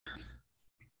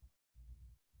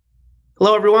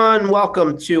Hello, everyone.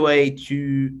 Welcome to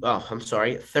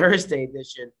Thursday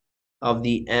edition of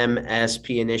the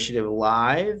MSP Initiative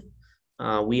Live.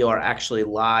 We are actually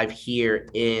live here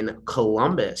in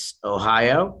Columbus,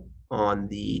 Ohio, on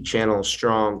the Channel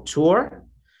Strong Tour,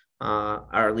 or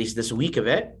at least this week of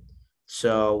it.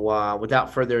 So,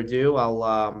 without further ado,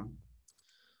 I'll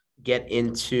get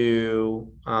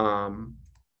into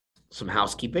some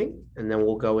housekeeping, and then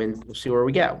we'll go in. We'll see where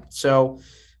we go. So,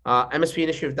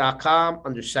 mspinitiative.com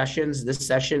under sessions. This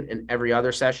session and every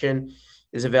other session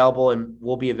is available and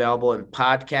will be available in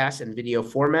podcast and video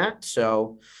format.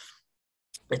 So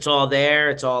it's all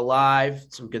there. It's all live.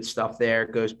 Some good stuff there.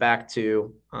 It goes back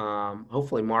to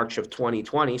hopefully March of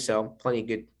 2020. So plenty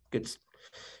of good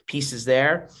pieces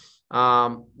there.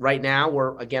 Right now,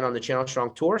 we're again on the Channel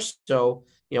Strong Tour. So,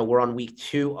 we're on week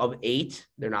 2 of 8.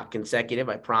 They're not consecutive,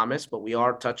 I promise, but we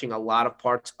are touching a lot of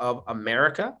parts of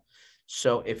America.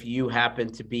 So if you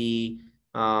happen to be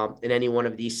in any one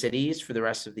of these cities for the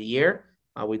rest of the year,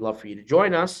 we'd love for you to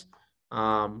join us.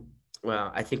 Well,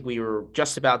 I think we were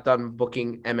just about done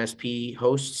booking MSP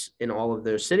hosts in all of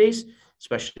those cities,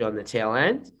 especially on the tail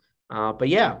end. But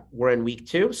yeah, we're in week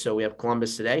 2. So we have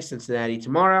Columbus today, Cincinnati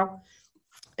tomorrow.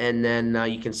 And then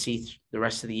you can see the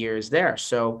rest of the year is there.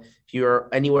 So if you're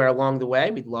anywhere along the way,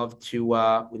 we'd love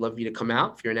you to come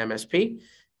out if you're an MSP.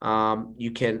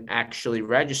 You can actually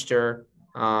register,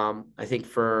 I think,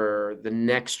 for the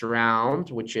next round,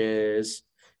 which is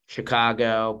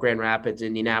Chicago, Grand Rapids,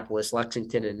 Indianapolis,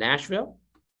 Lexington, and Nashville.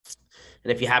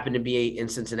 And if you happen to be in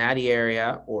Cincinnati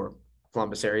area or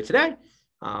Columbus area today,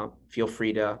 feel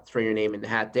free to throw your name in the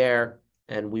hat there,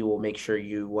 and we will make sure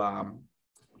you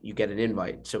get an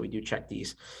invite. So we do check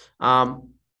these.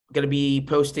 Going to be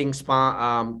posting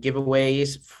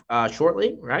giveaways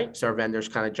shortly, right? So our vendors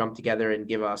kind of jump together and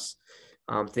give us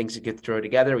things to get thrown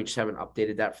together. We just haven't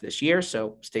updated that for this year,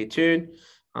 so stay tuned.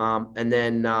 And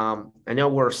then I know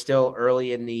we're still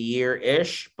early in the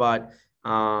year-ish, but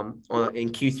in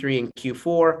Q3 and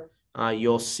Q4,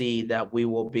 you'll see that we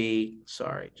will be,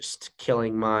 just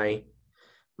killing my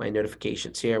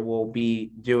notifications here. We'll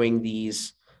be doing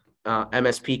these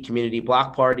MSP community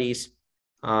block parties.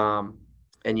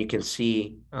 And you can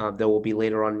see there will be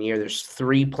later on in the year. There's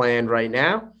 3 planned right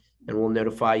now, and we'll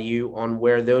notify you on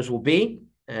where those will be.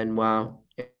 And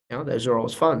those are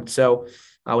always fun. So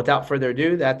without further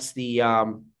ado, that's the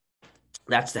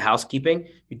housekeeping.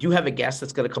 We do have a guest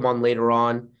that's going to come on later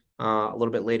on, a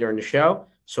little bit later in the show.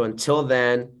 So until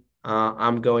then,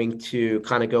 I'm going to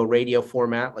kind of go radio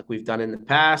format like we've done in the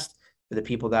past for the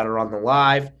people that are on the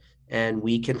live. And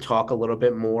we can talk a little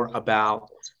bit more about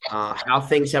how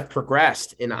things have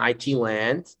progressed in IT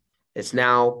land. It's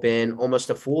now been almost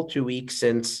a full 2 weeks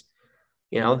since,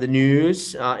 the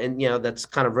news, and, that's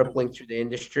kind of rippling through the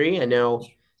industry. I know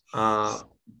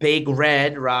Big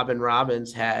Red, Robin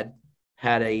Robbins, had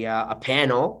a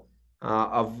panel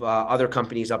of other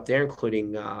companies up there,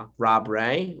 including Rob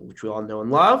Ray, which we all know and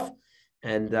love.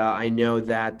 And I know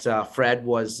that Fred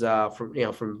was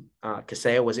from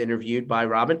Kaseya was interviewed by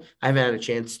Robin. I haven't had a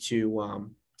chance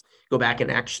to go back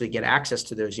and actually get access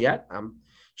to those yet. I'm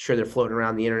sure they're floating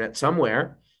around the internet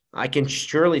somewhere. I can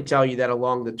surely tell you that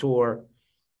along the tour,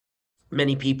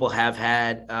 many people have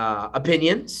had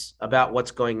opinions about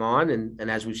what's going on. And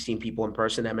as we've seen people in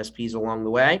person, MSPs along the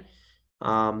way,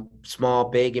 small,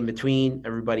 big, in between,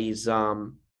 everybody's got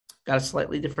a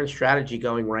slightly different strategy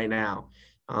going right now.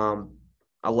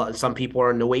 Some people are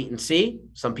in the wait and see.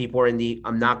 Some people are in the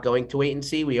I'm not going to wait and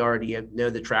see. We already know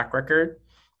the track record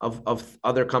of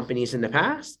other companies in the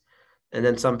past. And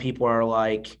then some people are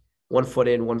like 1 foot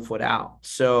in, 1 foot out.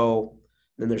 So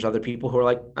then there's other people who are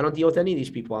like, I don't deal with any of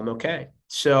these people. I'm okay.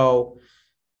 So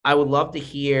I would love to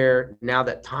hear, now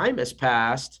that time has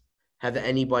passed, have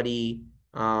anybody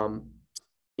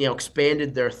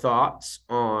expanded their thoughts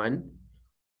on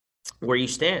where you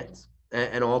stand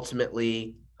and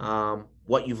ultimately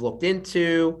what you've looked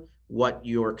into, what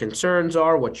your concerns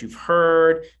are, what you've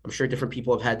heard. I'm sure different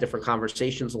people have had different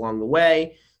conversations along the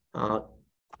way.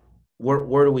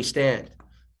 Where do we stand?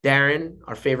 Darren,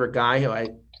 our favorite guy, who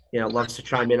loves to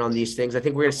chime in on these things. I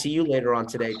think we're going to see you later on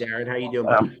today, Darren. How are you doing,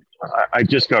 buddy? I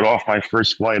just got off my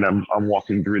first flight. I'm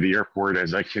walking through the airport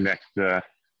as I connect.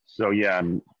 So yeah,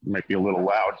 I might be a little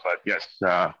loud, but yes,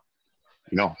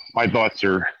 my thoughts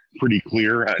are pretty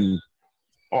clear. And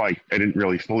I didn't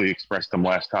really fully express them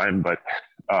last time, but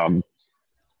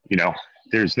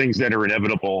there's things that are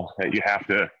inevitable that you have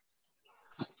to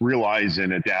realize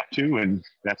and adapt to, and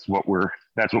that's what we're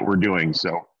doing.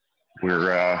 So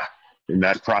we're in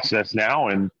that process now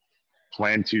and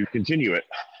plan to continue it.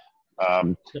 I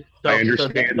So, so,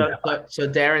 understand. so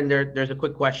Darren, there's a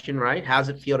quick question, right? How's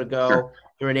it feel to Sure. go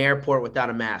through an airport without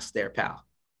a mask there, pal?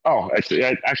 Oh,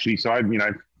 actually, so I mean,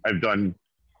 I've done,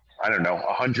 I don't know,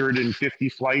 150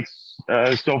 flights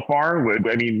so far.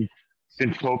 I mean,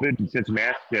 since COVID and since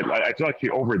mask hit, I feel actually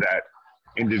over that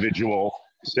individual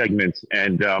segments,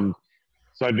 and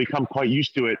so I've become quite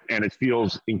used to it, and it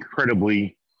feels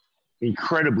incredibly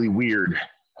weird,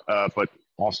 but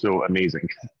also amazing.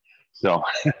 So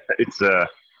it's a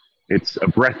it's a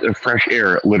breath of fresh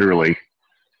air, literally.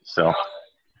 So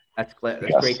That's great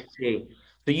yes, to see.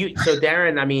 So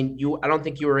Darren, I mean, I don't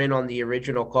think you were in on the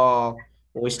original call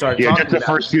when we started yeah, just talking the about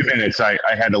first few it. minutes, I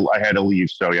had to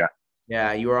leave. So yeah,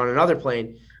 Yeah, you were on another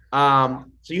plane.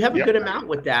 So you have a yep. good amount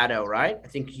with Datto, right? I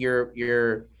think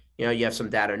you have some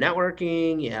Datto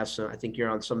networking. You have some. I think you're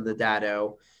on some of the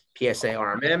Datto PSA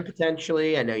RMM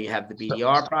potentially. I know you have the So,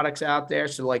 BDR products out there.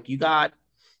 So like you got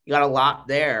a lot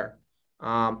there.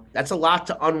 That's a lot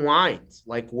to unwind.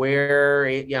 Like where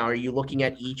are you looking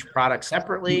at each product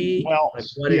separately? well, Like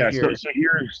what yeah. is So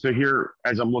your here,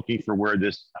 as I'm looking for where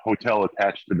this hotel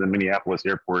attached to the Minneapolis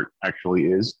airport actually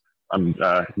is, I'm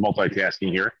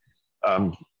multitasking here,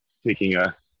 um, taking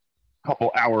a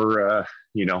couple hour,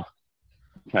 you know,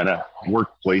 kind of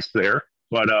workplace there.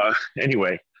 But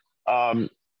anyway, um,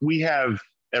 we have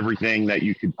everything that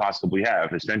you could possibly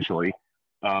have, essentially.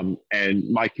 And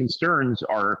my concerns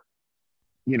are,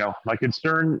 my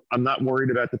concern, I'm not worried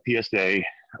about the PSA.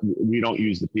 We don't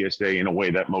use the PSA in a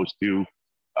way that most do.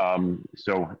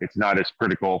 So it's not as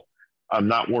critical. I'm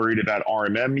not worried about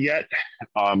RMM yet.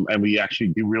 And we actually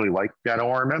do really like that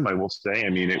RMM, I will say. I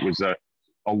mean, it was a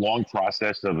long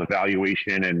process of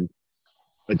evaluation and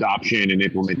adoption and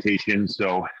implementation.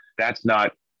 So that's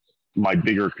not my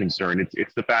bigger concern.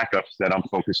 It's the backups that I'm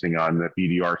focusing on, the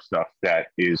BDR stuff. That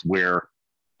is where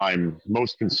I'm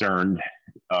most concerned,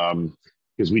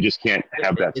 because we just can't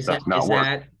have that is stuff that not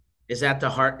work. is that the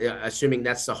hard? Assuming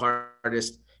that's the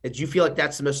hardest. Did you feel like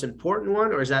that's the most important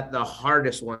one, or is that the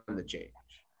hardest one to change?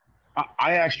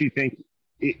 I actually think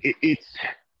it's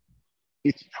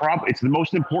it's the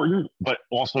most important, but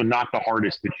also not the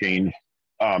hardest to change.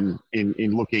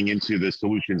 In looking into the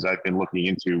solutions I've been looking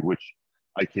into, which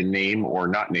I can name or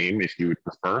not name if you would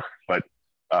prefer, but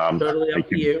Totally I up to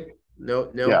could, you.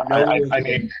 No, yeah, no, no rules I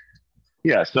here. mean,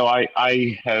 yeah. So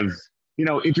I have,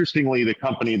 interestingly, the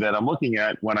company that I'm looking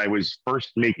at, when I was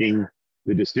first making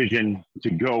the decision to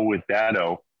go with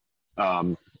Datto,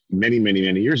 many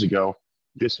years ago,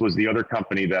 this was the other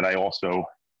company that I also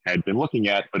had been looking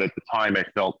at, but at the time I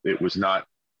felt it was not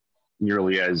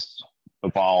nearly as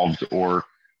evolved or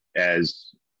as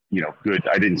good.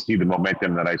 I didn't see the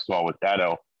momentum that I saw with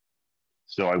Datto,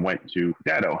 so I went to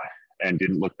Datto and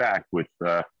didn't look back with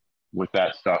that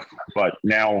stuff. But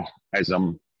now, as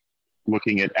I'm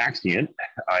looking at Axient,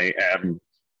 I am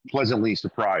pleasantly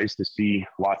surprised to see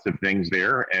lots of things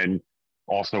there, and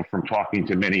also from talking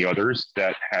to many others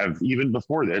that have, even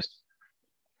before this,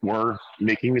 were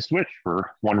making the switch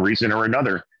for one reason or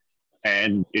another.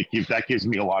 And that gives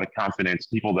me a lot of confidence,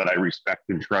 people that I respect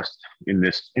and trust in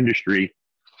this industry.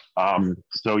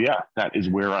 So yeah, that is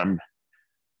where I'm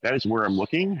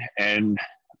looking, and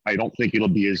I don't think it'll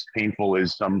be as painful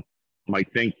as some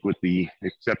might think, with the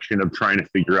exception of trying to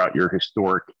figure out your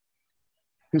historic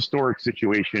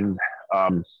situation.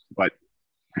 But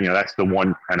that's the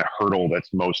one kind of hurdle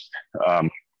that's um,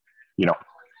 you know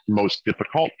most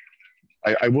difficult.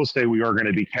 I will say we are going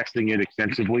to be testing it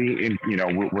extensively, and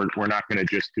we're not going to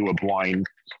just do a blind,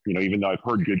 even though I've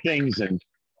heard good things, and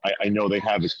I know they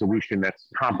have a solution that's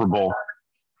comparable.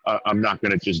 I'm not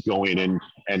going to just go in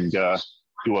and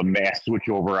do a mass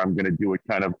switchover. I'm going to do it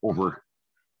kind of over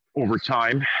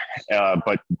time,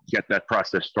 but get that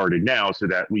process started now so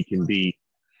that we can be,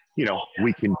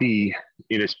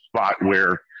 in a spot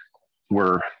where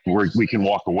we can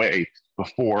walk away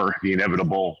before the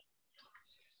inevitable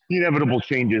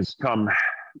changes to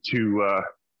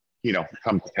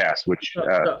come to pass. Which So,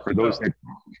 so, for those so, that,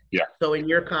 yeah. so in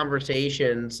your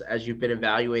conversations, as you've been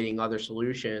evaluating other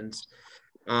solutions,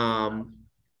 um,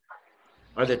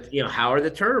 how are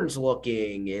the terms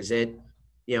looking? Is it,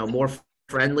 more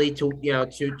friendly to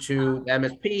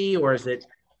MSP, or is it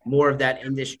more of that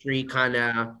industry kind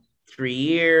of 3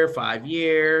 year, 5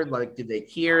 year? Like, did they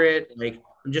hear it? Like,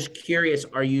 I'm just curious,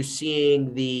 are you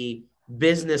seeing the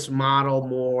business model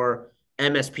more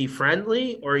MSP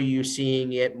friendly, or are you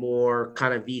seeing it more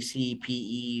kind of VC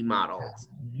PE models?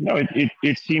 No,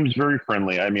 it seems very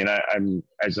friendly. I mean, I'm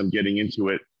as I'm getting into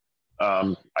it,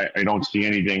 I don't see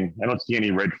anything. I don't see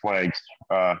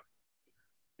uh,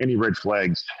 any red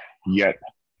flags yet.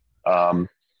 Um,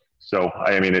 so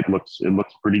I mean, it looks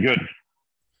pretty good.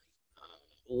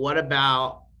 what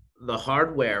about the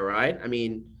hardware, right? I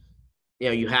mean,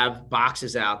 you have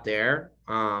boxes out there,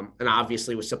 and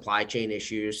obviously with supply chain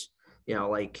issues,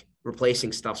 like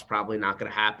replacing stuff's probably not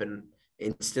going to happen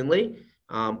instantly.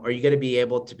 Are you going to be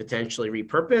able to potentially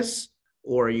repurpose,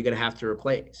 or are you going to have to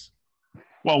replace?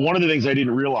 Well, one of the things I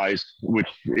didn't realize, which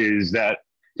is that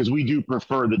because we do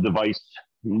prefer the device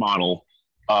model,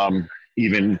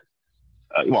 even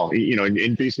well,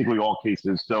 in basically all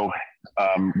cases. So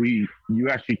you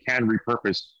actually can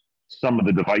repurpose some of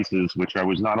the devices, which I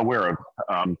was not aware of.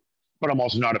 But I'm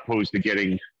also not opposed to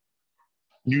getting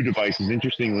new devices.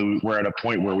 Interestingly, we're at a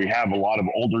point where we have a lot of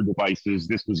older devices.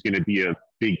 This was going to be a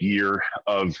big year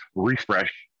of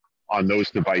refresh on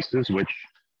those devices, which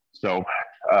so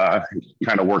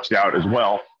kind of works out as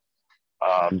well.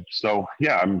 So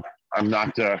yeah, I'm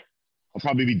not. I'll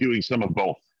probably be doing some of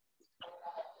both.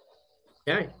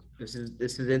 Okay, this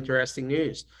is interesting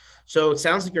news. So it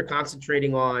sounds like you're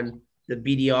concentrating on the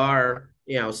BDR,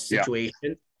 Yeah.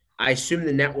 situation. I assume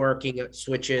the networking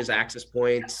switches, access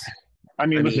points. I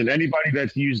mean, I mean, listen, anybody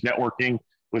that's used networking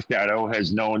with Datto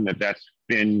has known that that's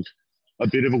been a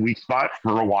bit of a weak spot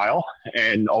for a while.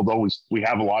 And although we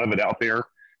have a lot of it out there,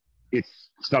 it's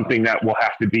something that will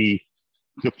have to be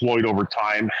deployed over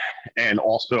time. And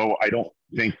also, I don't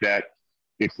think that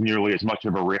it's nearly as much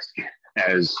of a risk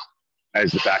as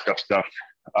the backup stuff.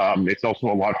 It's also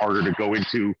a lot harder to go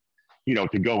into,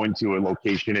 a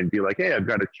location and be like, hey, I've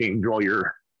got to change all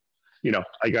your,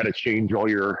 I got to change all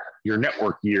your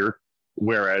network gear.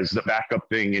 Whereas the backup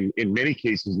thing in many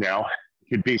cases now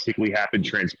could basically happen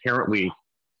transparently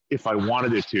if I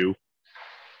wanted it to,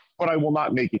 but I will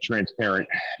not make it transparent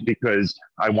because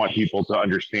I want people to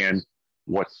understand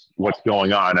what's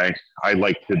going on. I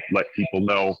like to let people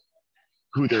know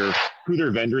who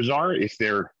their vendors are if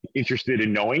they're interested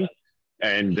in knowing,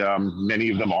 and many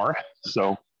of them are.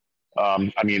 So,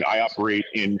 I mean, I operate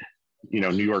in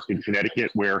New York and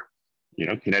Connecticut, where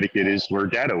Connecticut is where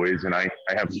Datto is, and I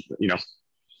have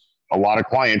a lot of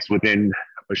clients within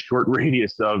a short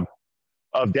radius of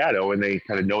Datto, and they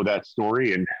kind of know that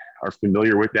story and are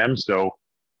familiar with them. So,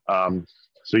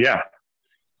 so yeah,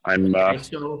 I'm. okay,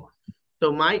 so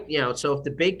if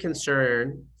the big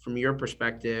concern from your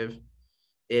perspective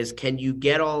is, can you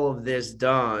get all of this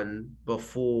done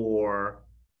before,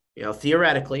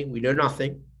 theoretically, we know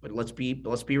nothing, but let's be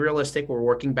realistic. We're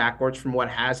working backwards from what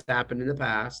has happened in the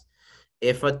past.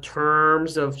 If a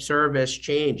terms of service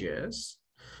changes,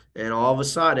 and all of a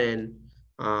sudden,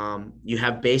 you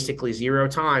have basically zero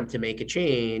time to make a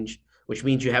change, which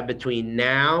means you have between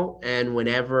now and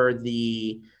whenever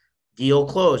the deal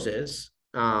closes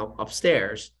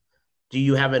upstairs, do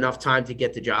you have enough time to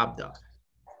get the job done?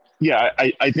 Yeah,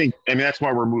 I think, and that's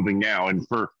why we're moving now. And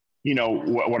for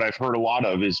what I've heard a lot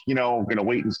of is going to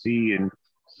wait and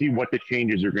see what the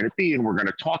changes are going to be, and we're going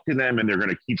to talk to them, and they're going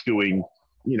to keep doing,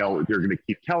 they're going to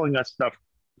keep telling us stuff.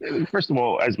 First of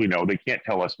all, as we know, they can't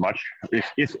tell us much,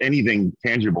 if anything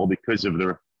tangible, because of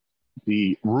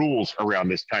the rules around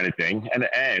this kind of thing.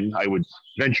 And I would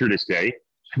venture to say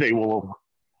they will,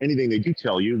 anything they do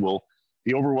tell you will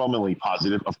be overwhelmingly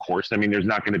positive, of course. I mean, there's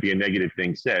not going to be a negative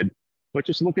thing said, but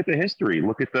just look at the history,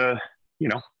 look at the,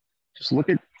 just look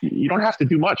at, you don't have to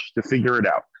do much to figure it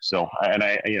out. So, and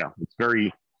it's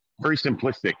very, very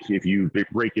simplistic if you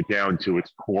break it down to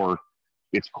its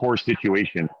core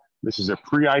situation. This is a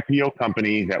pre-IPO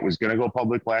company that was going to go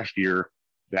public last year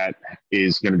that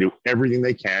is going to do everything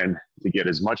they can to get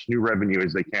as much new revenue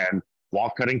as they can while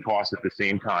cutting costs at the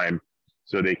same time,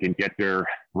 so they can get their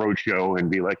roadshow and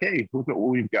be like, hey, look at what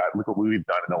we've got. Look at what we've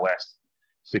done in the last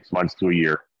 6 months to a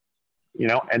year,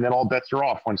 and then all bets are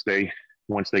off once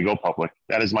they go public.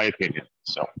 That is my opinion.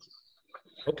 So,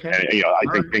 Okay. and,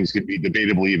 I think things could be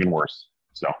debatably even worse.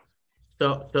 So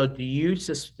Do you,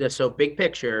 so big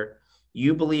picture,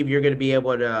 you believe you're going to be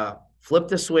able to flip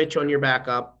the switch on your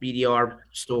backup BDR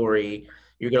story?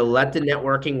 You're going to let the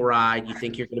networking ride. You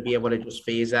think you're going to be able to just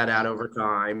phase that out over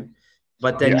time,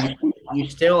 but then yeah, you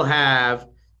still have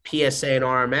PSA and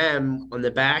RMM on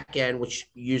the back end, which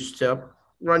used to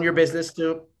run your business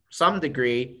to some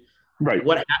degree. right.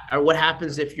 What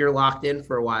happens if you're locked in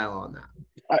for a while on that?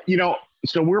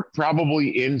 So we're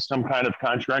probably in some kind of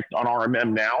contract on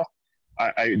RMM now.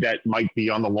 That might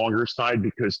be on the longer side,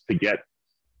 because to get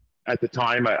at the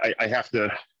time, I have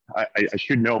to, I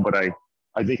should know, but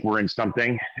I think we're in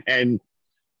something. And,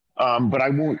 but I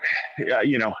won't,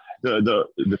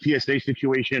 the PSA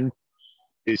situation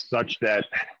is such that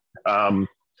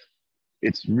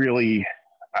it's really,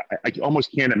 I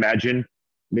almost can't imagine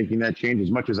making that change,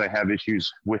 as much as I have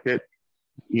issues with it.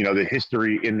 The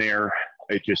history in there,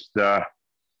 it just,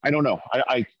 I don't know.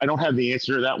 I don't have the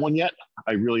answer to that one yet.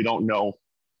 I really don't know.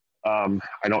 I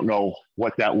don't know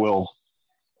what that will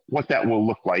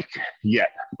look like yet.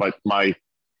 But my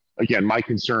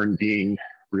concern being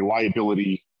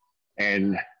reliability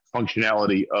and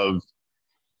functionality of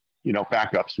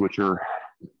backups, which are,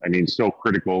 I mean, so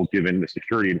critical given the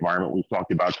security environment we've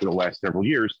talked about for the last several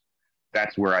years.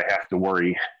 That's where I have to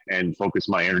worry and focus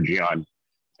my energy on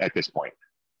at this point.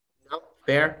 No,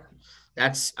 fair.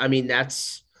 That's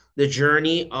the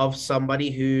journey of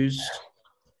somebody who's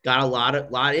got a lot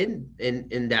in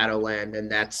data land,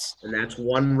 and that's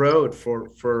one road for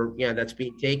that's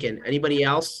being taken. Anybody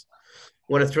else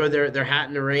want to throw their hat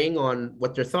in the ring on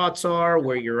what their thoughts are,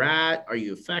 where you're at? Are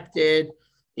you affected?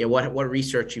 What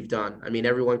research you've done. I mean,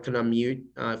 everyone can unmute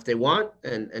if they want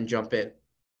and jump in.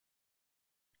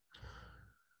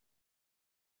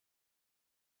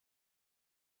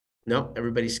 No,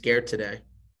 everybody's scared today.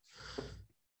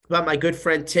 About my good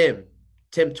friend Tim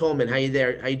Tolman. How you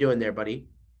there? How you doing there, buddy?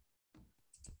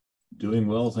 Doing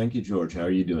well, thank you, George. How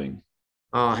are you doing?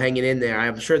 Hanging in there.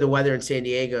 I'm sure the weather in San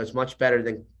Diego is much better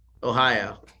than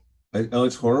Ohio. Oh,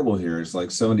 it's horrible here. It's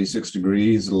like 76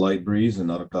 degrees, a light breeze, and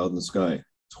not a cloud in the sky.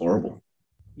 It's horrible.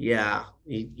 Yeah,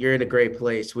 you're in a great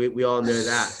place. We all know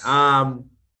that.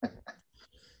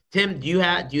 Tim, do you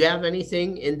have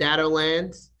anything in data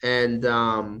land? And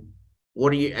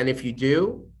what are you? And if you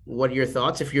do, what are your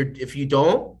thoughts? If you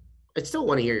don't, I still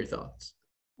want to hear your thoughts.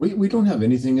 We don't have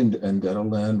anything in data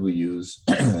land. We use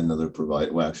another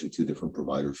provider. Well, actually, two different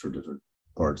providers for different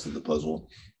parts of the puzzle.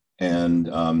 And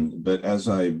but as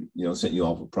I sent you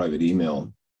off a private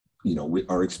email,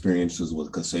 our experiences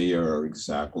with Kaseya are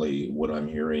exactly what I'm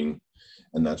hearing,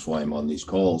 and that's why I'm on these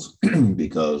calls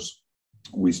because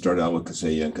we started out with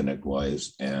Kaseya and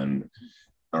ConnectWise, and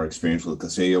our experience with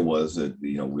Kaseya was that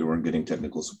we weren't getting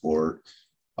technical support.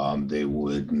 They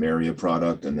would marry a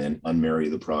product and then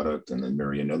unmarry the product and then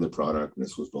marry another product. And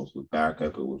this was both with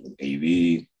backup, it was with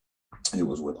AV, it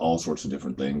was with all sorts of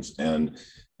different things. And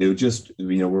it was just,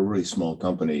 we're a really small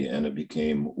company, and it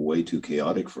became way too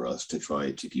chaotic for us to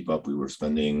try to keep up. We were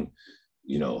spending,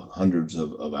 hundreds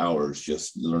of hours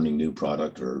just learning new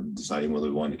product or deciding whether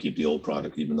we wanted to keep the old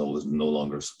product, even though it was no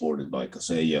longer supported by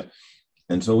Kaseya.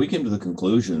 And so we came to the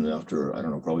conclusion after, I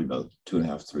don't know, probably about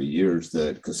 2.5, 3 years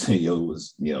that Kaseya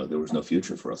was, there was no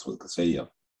future for us with Kaseya.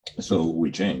 So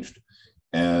we changed.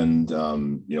 And,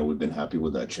 we've been happy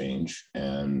with that change.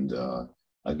 And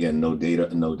again, no data,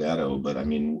 but I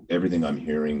mean, everything I'm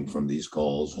hearing from these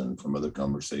calls and from other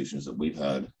conversations that we've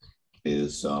had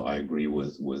is I agree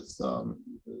with the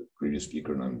previous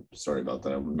speaker, and I'm sorry about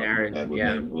that. With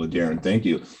Darren, thank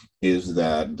you. Is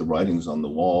that the writing's on the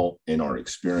wall in our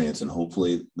experience, and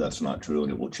hopefully that's not true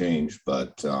and it will change.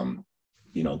 But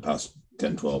past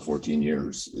 10, 12, 14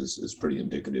 years is pretty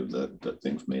indicative that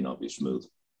things may not be smooth.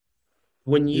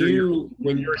 When you're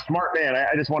a smart man,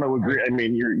 I just want to agree. I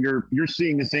mean, you're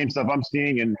seeing the same stuff I'm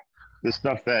seeing, and the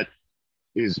stuff that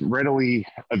is readily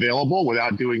available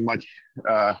without doing much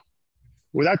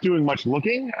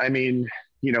looking. I mean,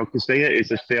 Kaseya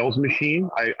is a sales machine.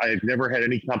 I've never had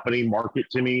any company market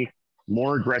to me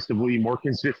more aggressively, more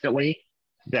consistently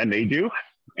than they do.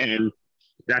 And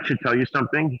that should tell you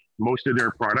something. Most of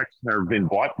their products have been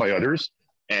bought by others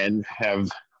and have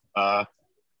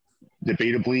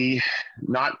debatably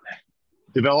not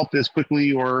developed as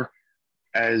quickly or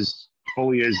as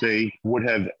fully as they would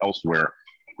have elsewhere.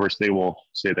 Of course, they will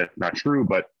say that's not true,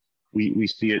 but we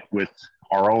see it with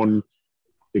our own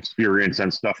experience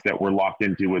and stuff that we're locked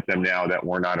into with them now that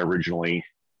were not originally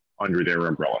under their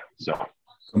umbrella. So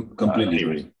completely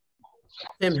agree.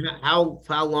 Tim,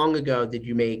 how long ago did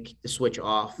you make the switch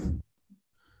off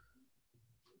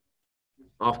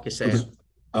Kaseya?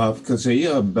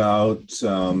 Kaseya about,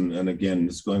 and again,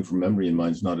 it's going from memory, and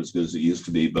mine's not as good as it used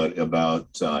to be, but about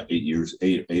 8 years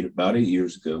ago, about 8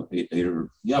 years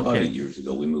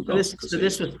ago, we moved on.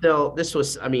 So this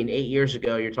was, I mean, 8 years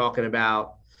ago, you're talking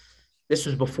about. This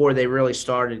was before they really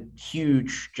started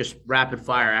huge, just rapid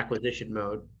fire acquisition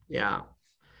mode. Yeah.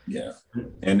 Yeah.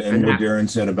 And what Darren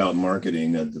said about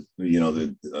marketing,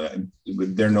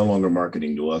 they're no longer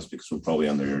marketing to us because we're probably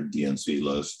on their DNC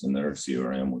list and their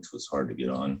CRM, which was hard to get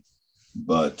on.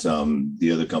 But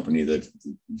the other company that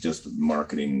just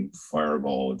marketing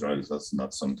fireball drives, that's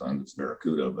not sometimes it's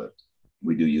Barracuda, but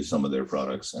we do use some of their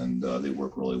products, and they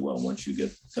work really well once you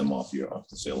get them off the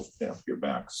sales, your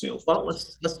back sales. Well,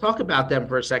 let's talk about them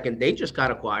for a second. They just got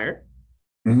acquired.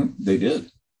 Mm-hmm. They did,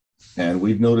 and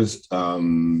we've noticed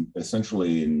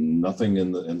essentially nothing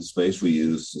in the space. We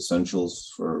use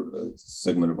Essentials for a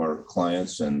segment of our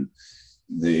clients, and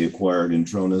they acquired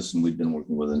Intronus, and we've been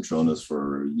working with Intronus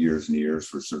for years and years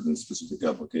for certain specific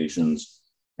applications.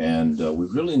 And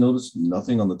we've really noticed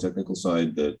nothing on the technical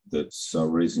side that's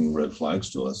raising red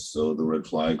flags to us. So the red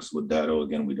flags with Datto,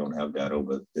 again, we don't have Datto,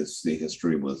 but it's the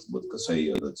history with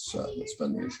Kaseya that's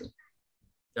been the issue.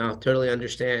 No, totally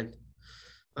understand.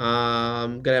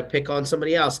 I'm gonna pick on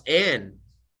somebody else. Anne,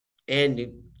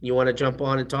 you want to jump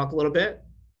on and talk a little bit?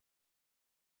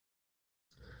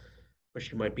 Or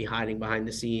she might be hiding behind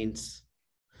the scenes.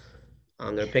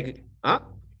 I'm gonna pick it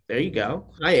up. There you go.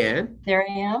 Hi, Anne. There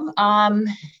I am.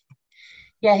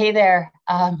 Yeah, hey there.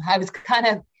 I was kind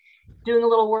of doing a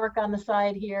little work on the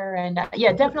side here, and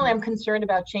yeah, definitely I'm concerned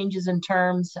about changes in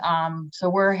terms. So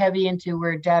we're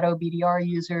Datto BDR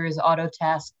users,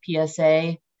 Autotask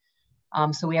PSA.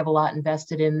 So we have a lot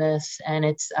invested in this, and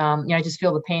it's I just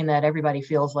feel the pain that everybody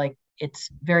feels. Like it's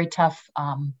very tough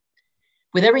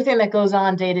with everything that goes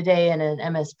on day to day in an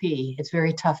MSP. It's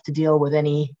very tough to deal with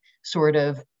any sort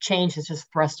of change that's just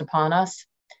thrust upon us.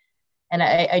 And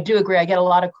I do agree. I get a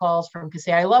lot of calls from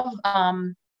Kaseya. I love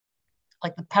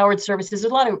like the powered services.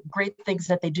 There's a lot of great things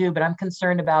that they do, but I'm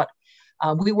concerned about,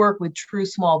 we work with true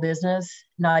small business,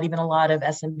 not even a lot of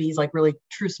SMBs, like really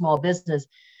true small business.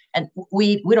 And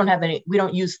we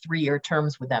don't use 3-year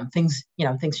terms with them. Things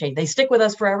change. They stick with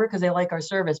us forever because they like our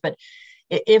service. But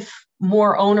if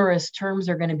more onerous terms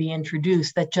are going to be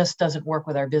introduced, that just doesn't work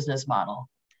with our business model.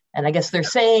 And I guess they're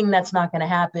saying that's not going to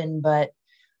happen, but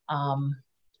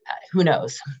who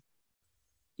knows?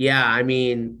 Yeah, I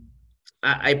mean,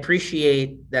 I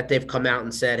appreciate that they've come out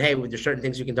and said, hey, there's certain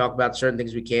things we can talk about, certain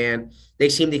things we can. They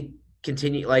seem to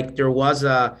continue. Like there was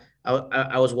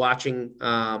I was watching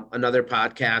another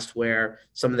podcast where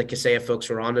some of the Kaseya folks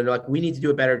were on, and they're like, we need to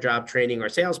do a better job training our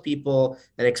salespeople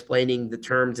and explaining the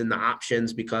terms and the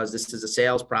options, because this is a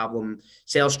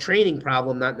sales training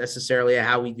problem, not necessarily a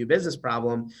how we do business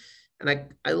problem. And I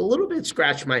a little bit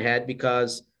scratched my head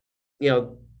because,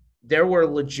 there were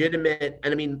legitimate,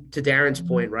 and I mean, to Darren's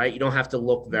point, right? You don't have to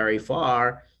look very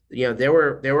far. There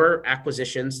were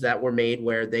acquisitions that were made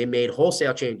where they made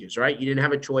wholesale changes, right? You didn't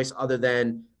have a choice other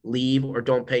than leave or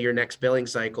don't pay your next billing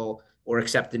cycle or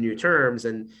accept the new terms.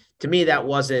 And to me, that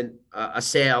wasn't a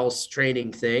sales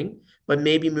training thing. But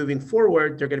maybe moving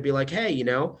forward, they're going to be like, hey,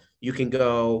 you can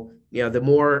go, the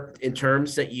more in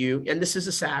terms that and this is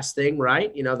a SaaS thing,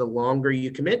 right? The longer you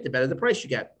commit, the better the price you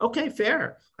get. Okay,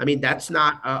 fair. I mean, that's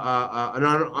not an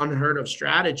unheard of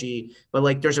strategy, but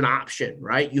like there's an option,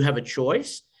 right? You have a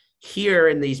choice here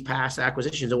in these past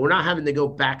acquisitions, and we're not having to go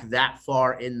back that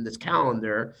far in this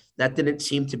calendar. That didn't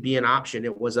seem to be an option.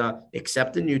 It was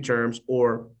accept the new terms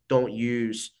or don't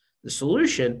use the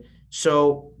solution.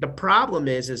 So the problem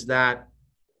is that,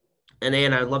 and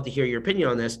Ann, I'd love to hear your opinion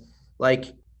on this,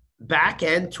 like back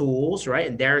end tools, right?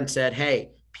 And Darren said,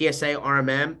 hey, PSA,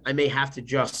 RMM,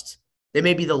 they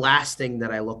may be the last thing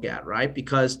that I look at, right?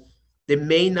 Because they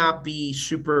may not be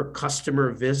super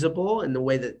customer visible in the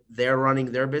way that they're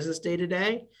running their business day to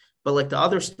day, but like the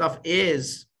other stuff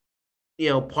is,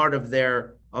 part of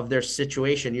their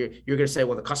situation. You're going to say,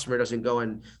 well, the customer doesn't go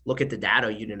and look at the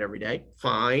data unit every day.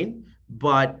 Fine.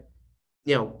 But,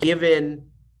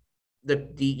 given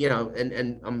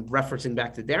and I'm referencing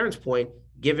back to Darren's point,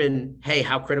 given, hey,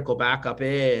 how critical backup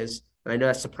is, and I know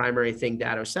that's the primary thing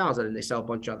Datto sells, and they sell a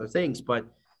bunch of other things, but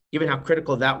given how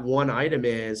critical that one item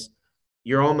is,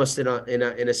 you're almost in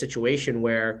a situation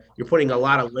where you're putting a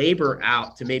lot of labor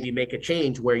out to maybe make a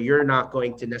change where you're not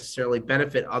going to necessarily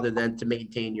benefit other than to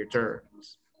maintain your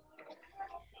terms.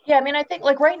 Yeah, I mean, I think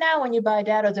like right now when you buy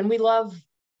Dattos, and we love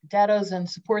Dattos and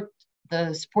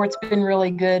the support's been really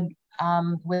good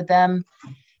with them.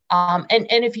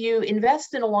 And if you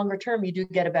invest in a longer term, you do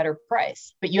get a better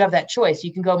price, but you have that choice.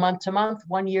 You can go month to month,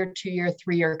 1 year, 2 year,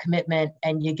 3 year commitment,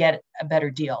 and you get a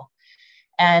better deal.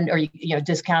 Or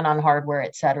discount on hardware,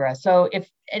 et cetera. So if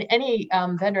any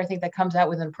vendor, I think that comes out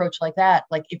with an approach like that,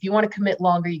 like if you want to commit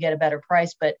longer, you get a better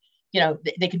price, but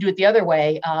they could do it the other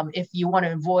way. If you want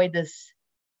to avoid this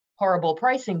horrible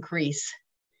price increase,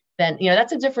 then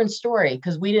that's a different story,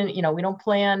 because we don't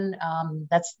plan.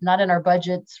 That's not in our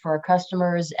budgets for our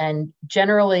customers, and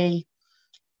generally,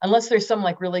 unless there's some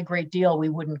like really great deal, we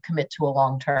wouldn't commit to a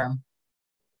long term.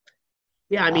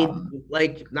 Yeah, I mean,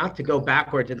 like not to go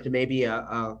backwards into maybe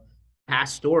a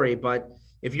past story, but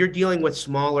if you're dealing with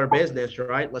smaller business,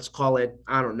 right? Let's call it,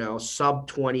 I don't know, sub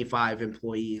 25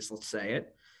 employees, let's say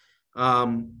it.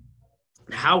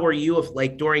 How were you if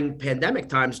like during pandemic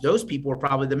times, those people were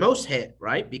probably the most hit,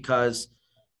 right? Because,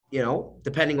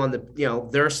 depending on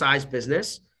their size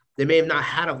business, they may have not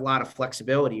had a lot of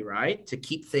flexibility, right? To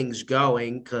keep things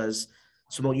going, because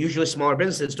usually smaller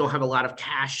businesses don't have a lot of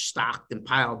cash stocked and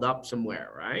piled up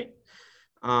somewhere, right?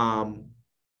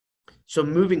 So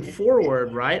moving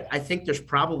forward, right, I think there's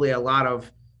probably a lot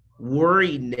of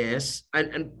worriedness,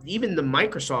 and even the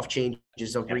Microsoft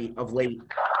changes of late.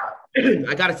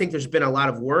 I got to think there's been a lot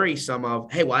of worry, some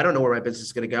of, hey, well, I don't know where my business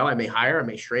is going to go. I may hire, I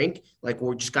may shrink. Like,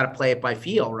 we're just got to play it by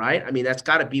feel, right? I mean, that's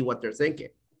got to be what they're thinking.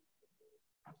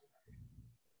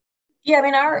 Yeah, I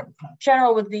mean, our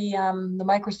general with the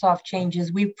Microsoft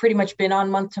changes, we've pretty much been on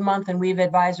month to month, and we've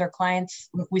advised our clients.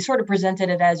 We sort of presented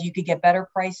it as you could get better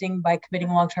pricing by committing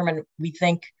long term, and we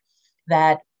think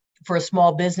that for a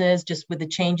small business, just with the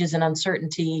changes and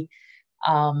uncertainty,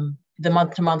 the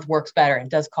month to month works better. It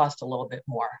does cost a little bit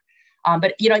more.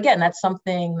 But, again, that's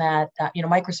something that,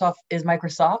 Microsoft is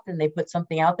Microsoft, and they put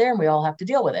something out there and we all have to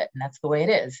deal with it. And that's the way it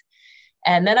is.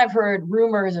 And then I've heard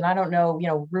rumors, and I don't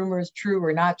know, rumors true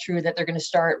or not true, that they're going to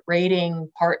start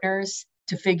rating partners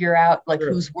to figure out like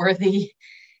who's worthy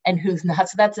and who's not.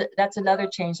 So that's another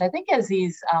change. I think as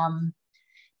these,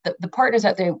 the partners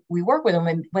that we work with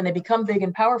them, when they become big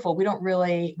and powerful, we don't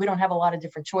have a lot of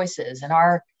different choices. And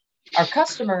our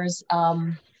customers,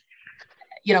 working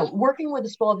with the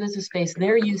small business space,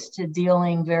 they're used to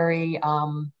dealing very,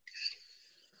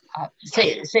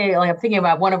 say like I'm thinking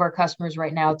about one of our customers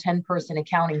right now, 10-person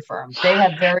accounting firm. They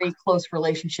have very close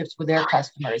relationships with their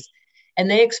customers,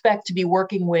 and they expect to be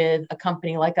working with a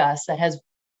company like us that has a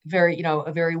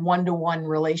very one-to-one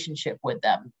relationship with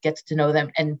them, gets to know them,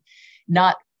 and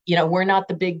not, we're not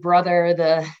the big brother,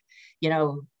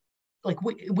 like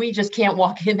we just can't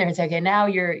walk in there and say, okay, now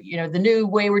you're, the new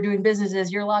way we're doing business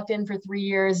is you're locked in for 3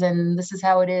 years and this is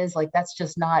how it is. Like, that's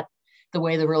just not the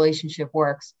way the relationship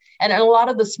works. And a lot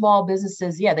of the small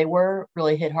businesses, they were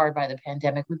really hit hard by the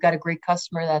pandemic. We've got a great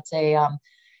customer that's a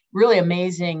really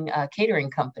amazing catering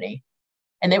company.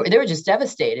 And they were just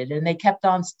devastated, and they kept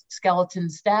on skeleton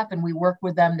staff, and we worked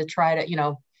with them to try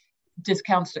to,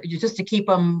 discounts just to keep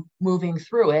them moving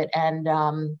through it.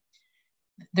 And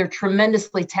they're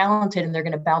tremendously talented and they're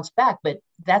going to bounce back, but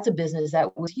that's a business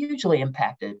that was hugely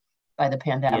impacted by the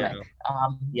pandemic.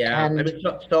 I mean,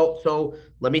 so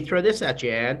let me throw this at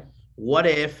you, Ann. What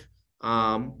if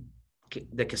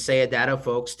the Kaseya Data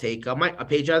folks take a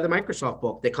page out of the Microsoft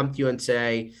book? They come to you and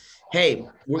say, hey,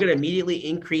 we're going to immediately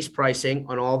increase pricing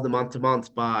on all of the month to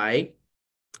month by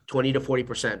 20 to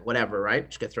 40%, whatever, right?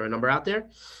 Just gonna throw a number out there.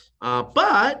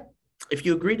 But if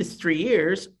you agree to 3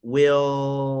 years,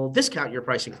 we'll discount your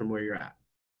pricing from where you're at.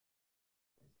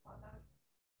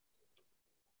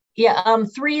 Yeah,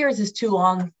 3 years is too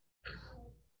long.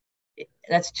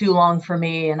 That's too long for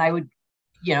me. And I would,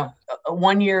 a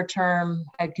 1 year term,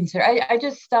 I'd consider. I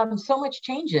just, so much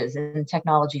changes in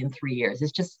technology in 3 years.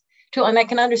 It's just too, and I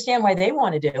can understand why they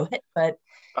want to do it, but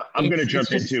I'm going to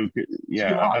jump into,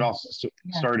 and I'll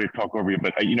sorry to talk over you,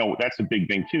 but that's a big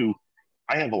thing too.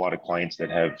 I have a lot of clients that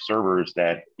have servers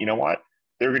that,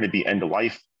 they're going to be end of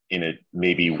life in a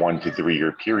maybe 1 to 3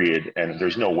 year period. And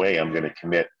there's no way I'm going to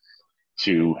commit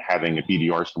to having a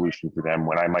BDR solution for them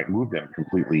when I might move them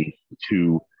completely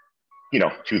to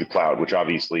the cloud, which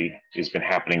obviously has been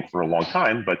happening for a long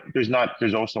time, but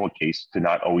there's also a case to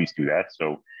not always do that.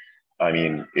 So, I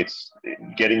mean, it's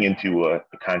getting into a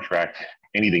contract,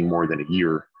 anything more than a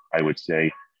year, I would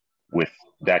say, with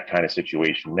that kind of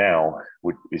situation now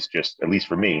is just, at least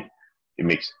for me, it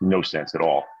makes no sense at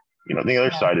all. The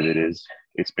other side of it is,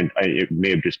 it may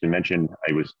have just been mentioned,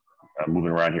 I was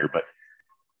moving around here, but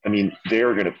I mean,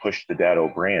 they're going to push the Datto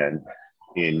brand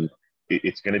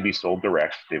it's going to be sold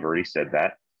direct. They've already said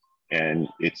that. And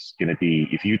it's going to be,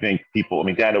 if you think people, I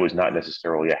mean, Datto is not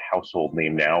necessarily a household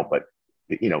name now, but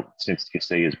since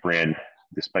Kaseya's brand,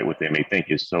 despite what they may think,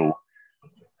 is so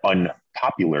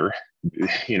unpopular,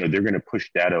 they're going to push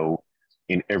Datto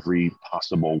in every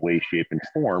possible way, shape, and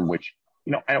form, which,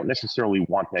 I don't necessarily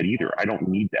want that either. I don't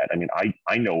need that. I mean,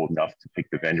 I know enough to pick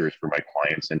the vendors for my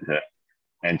clients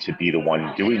and to be the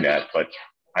one doing that, but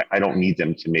I don't need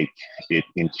them to make it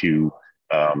into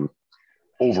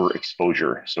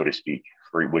overexposure, so to speak,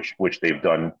 for which they've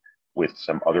done with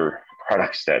some other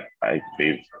products that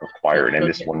they've acquired, and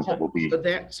this one will be.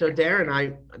 So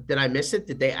Darren, did I miss it?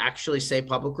 Did they actually say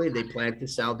publicly they plan to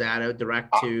sell Datto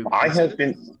direct to? I have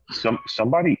been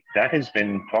somebody that has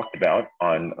been talked about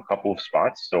on a couple of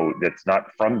spots. So that's not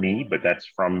from me, but that's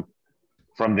from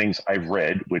things I've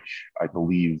read, which I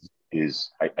believe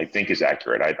I think is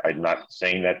accurate. I'm not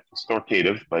saying that it's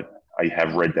authoritative, but I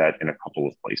have read that in a couple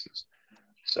of places.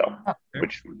 So,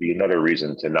 which would be another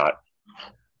reason to not,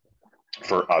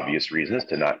 for obvious reasons,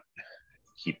 to not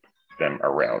keep them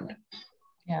around.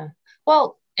 Yeah.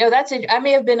 Well, You know, that's it. I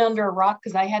may have been under a rock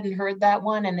because I hadn't heard that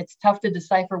one, and it's tough to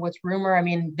decipher what's rumor. I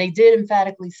mean, they did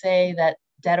emphatically say that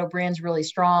Datto brand's really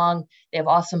strong. They have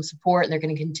awesome support, and they're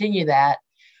going to continue that.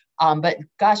 But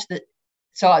gosh,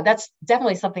 so that's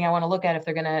definitely something I want to look at if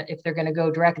they're gonna go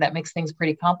direct. That makes things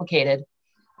pretty complicated.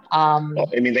 Well,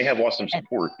 I mean, they have awesome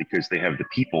support because they have the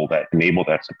people that enable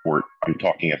that support. I'm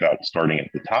talking about starting at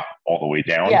the top all the way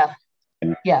down. Yeah.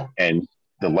 And, yeah. And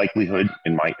the likelihood,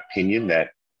 in my opinion,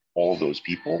 that all of those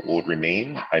people will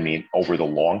remain, I mean, over the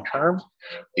long term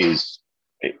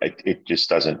it just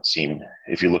doesn't seem,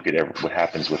 if you look at what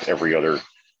happens with every other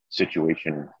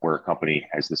situation where a company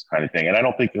has this kind of thing. And I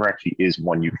don't think there actually is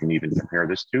one you can even compare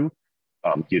this to,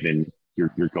 given you're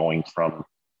going from,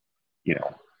 you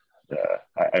know,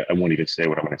 I won't even say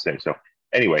what I'm going to say. So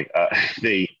anyway,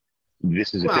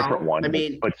 this is a different one.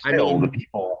 But still,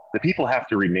 the people have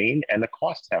to remain, and the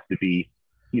costs have to be,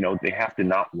 you know, they have to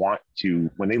not want to,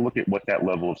 when they look at what that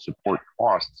level of support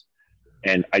costs,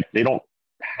 and they don't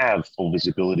have full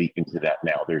visibility into that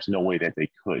now. There's no way that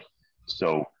they could.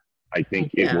 So I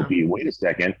think it will be, wait a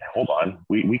second, hold on,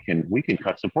 we can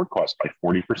cut support costs by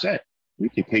 40%. We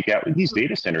can take out these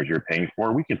data centers you're paying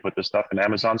for. We can put the stuff in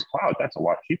Amazon's cloud. That's a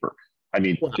lot cheaper. I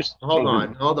mean, just hold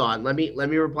on. Let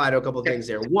me reply to a couple of things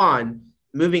there. One,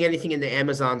 moving anything into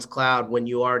Amazon's cloud when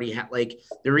you already have, like,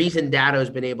 the reason Datto's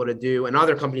been able to do, and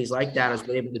other companies like Datto's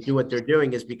been able to do what they're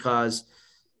doing, is because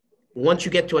once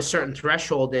you get to a certain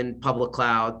threshold in public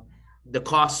cloud, the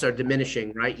costs are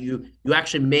diminishing, right? You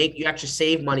actually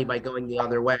save money by going the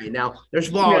other way. Now there's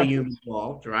volume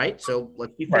involved, right? So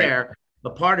let's be fair. Right.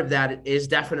 But part of that is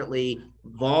definitely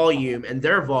volume, and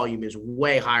their volume is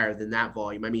way higher than that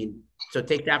volume. I mean, so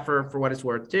take that for what it's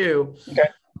worth too. Okay.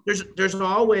 There's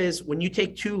always, when you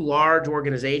take two large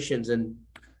organizations and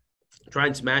try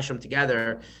and smash them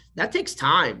together, that takes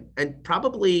time. And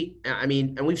probably, I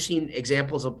mean, and we've seen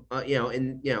examples of,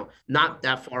 not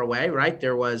that far away, right?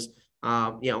 There was,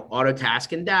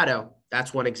 Autotask and Datto.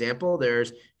 That's one example.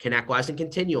 There's ConnectWise and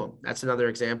Continuum. That's another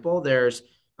example. There's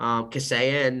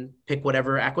Kaseya and pick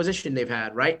whatever acquisition they've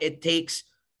had, right? It takes,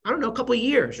 a couple of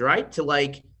years, right? To,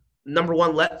 like, number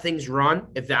one, let things run,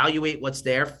 evaluate what's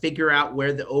there, figure out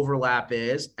where the overlap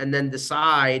is, and then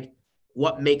decide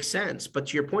what makes sense. But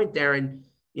to your point, Darren,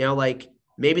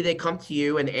 maybe they come to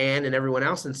you and Ann and everyone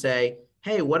else and say,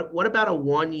 hey, what about a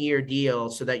 1-year deal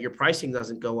so that your pricing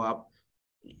doesn't go up?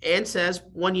 Ann says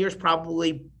 1 year is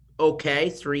probably okay,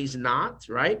 3's not,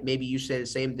 right? Maybe you say the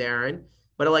same, Darren.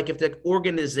 But, like, if the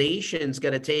organization's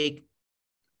going to take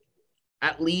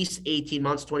at least 18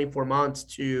 months, 24 months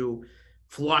to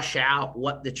flush out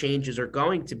what the changes are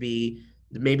going to be,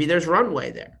 maybe there's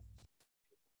runway there.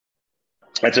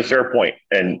 That's a fair point.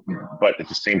 But at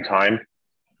the same time,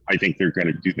 I think they're going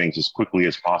to do things as quickly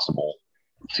as possible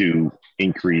to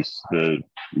increase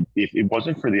if it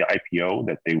wasn't for the IPO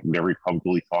that they very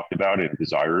publicly talked about and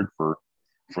desired for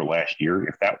last year,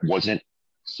 if that wasn't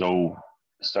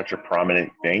such a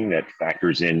prominent thing that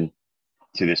factors in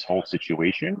to this whole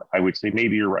situation, I would say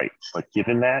maybe you're right. But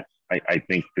given that, I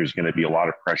think there's going to be a lot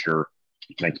of pressure,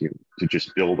 thank you, to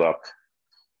just build up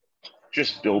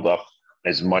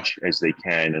as much as they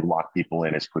can and lock people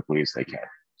in as quickly as they can.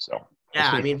 So yeah,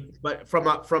 I mean, but from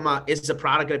a is the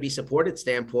product going to be supported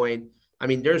standpoint, I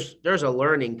mean, there's a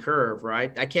learning curve,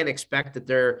 right? I can't expect that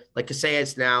they're, like, to say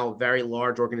it's now a very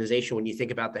large organization when you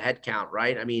think about the headcount,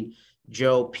 right? I mean,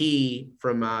 Joe P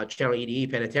from Channel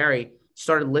EDE Panettiere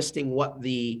started listing what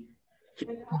the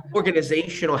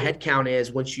organizational headcount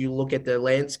is once you look at the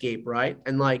landscape, right?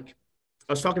 And, like,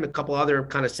 I was talking to a couple other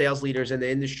kind of sales leaders in the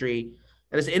industry,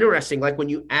 and it's interesting, like, when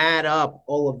you add up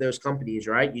all of those companies,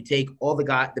 right? You take all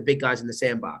the big guys in the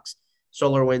sandbox,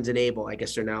 SolarWinds, Enable, I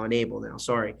guess they're now Enable now,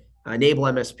 sorry. Enable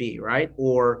MSP, right?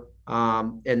 Or,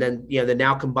 and then, the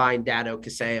now combined Datto,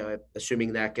 Kaseya,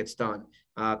 assuming that gets done,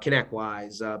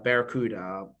 ConnectWise,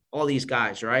 Barracuda, all these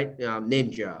guys, right?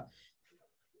 Ninja.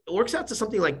 It works out to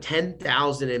something like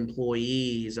 10,000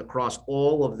 employees across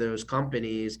all of those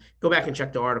companies. Go back and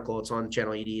check the article. It's on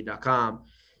channeled.com.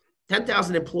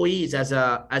 10,000 employees as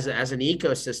an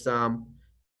ecosystem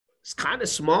is kind of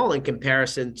small in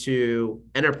comparison to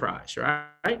enterprise,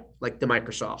 right? Like the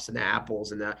Microsofts and the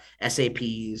Apples and the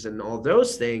SAPs and all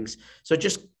those things. So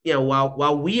just,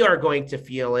 while we are going to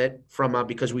feel it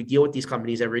because we deal with these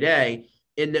companies every day,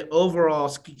 in the overall,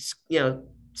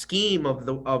 scheme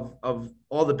of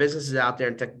all the businesses out there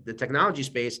in the technology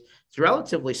space, it's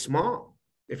relatively small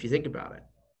if you think about it.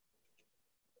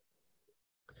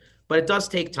 But it does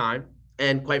take time,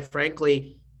 and quite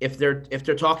frankly, if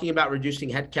they're talking about reducing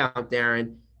headcount,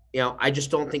 Darren, I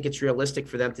just don't think it's realistic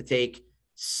for them to take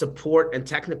support and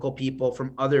technical people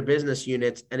from other business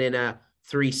units and in a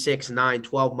 3, 6, 9,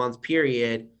 12-month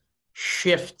period,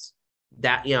 shift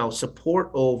that,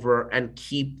 support over and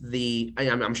keep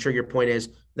I'm sure your point is,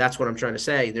 that's what I'm trying to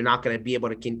say. They're not going to be able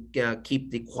to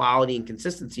keep the quality and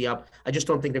consistency up. I just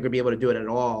don't think they're going to be able to do it at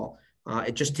all.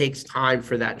 It just takes time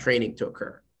for that training to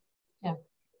occur. Yeah.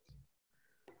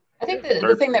 I think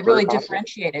the thing that really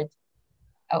differentiated,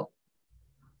 I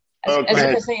was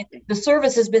going to say, the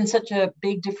service has been such a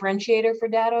big differentiator for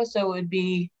Datto, so that'd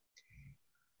be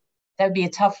a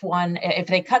tough one. If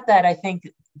they cut that, I think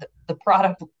the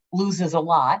product loses a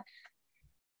lot.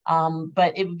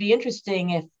 But it would be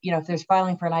interesting if there's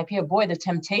filing for an IPO, boy, the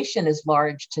temptation is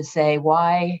large to say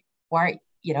why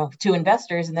to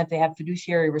investors, and that they have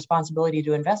fiduciary responsibility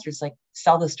to investors, like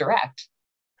sell this direct.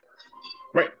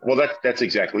 Right. Well, that's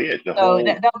exactly it. That'll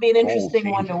be an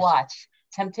interesting one to watch.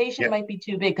 Temptation might be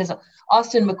too big, because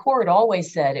Austin McCord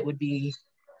always said it would be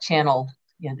channel.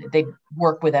 They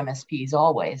work with MSPs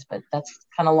always, but that's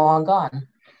kind of long gone.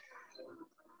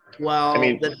 Well,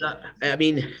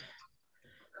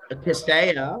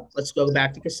 Kaseya, let's go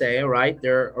back to Kaseya, right?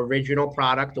 Their original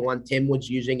product, the one Tim was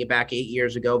using it back 8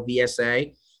 years ago,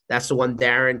 VSA. That's the one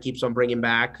Darren keeps on bringing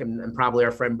back, and probably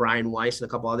our friend Brian Weiss and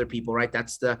a couple other people, right?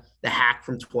 That's the hack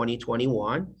from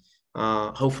 2021.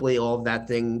 Hopefully all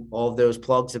of those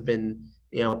plugs have been,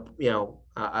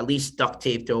 at least duct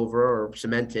taped over or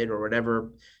cemented or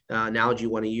whatever analogy you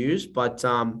want to use. But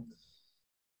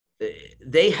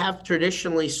they have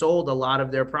traditionally sold a lot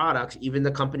of their products, even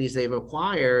the companies they've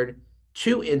acquired,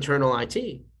 to internal IT.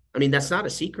 I mean, that's not a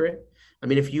secret. I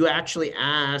mean, if you actually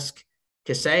ask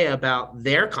Kaseya about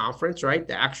their conference, right?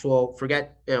 The actual,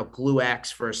 forget,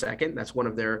 GlueX for a second. That's one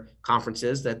of their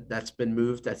conferences that's been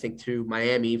moved, I think, to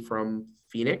Miami from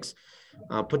Phoenix.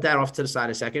 Put that off to the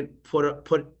side a second.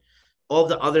 Put all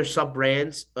the other sub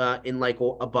brands in like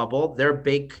a bubble. Their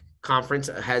big conference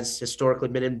has historically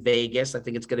been in Vegas. I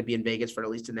think it's going to be in Vegas for at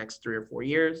least the next 3 or 4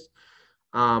 years.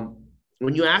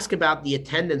 When you ask about the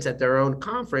attendance at their own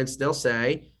conference, they'll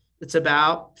say it's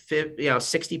about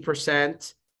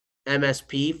 60%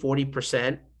 MSP,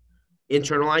 40%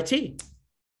 internal IT,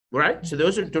 right? So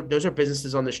those are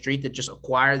businesses on the street that just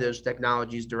acquire those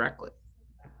technologies directly.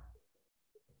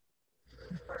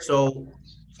 So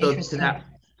to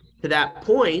that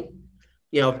point,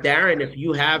 Darren, if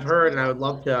you have heard, and I would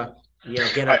love to,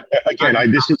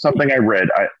 this is something I read.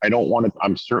 I don't want to.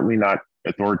 I'm certainly not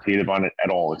authoritative on it at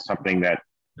all. It's something that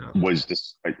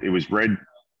it was read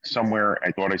somewhere.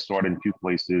 I thought I saw it in 2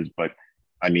 places, but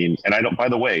I mean, and I don't, by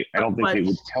the way, I don't think they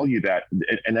would tell you that.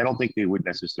 And I don't think they would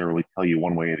necessarily tell you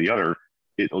one way or the other.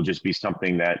 It'll just be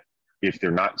something that if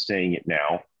they're not saying it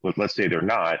now, but let's say they're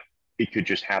not, it could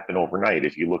just happen overnight.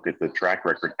 If you look at the track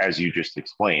record, as you just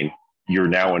explained, you're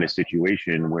now in a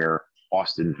situation where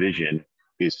Austin Vision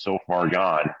is so far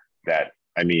gone that,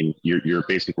 I mean, you've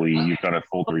done a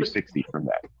full 360 from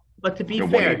that. But to be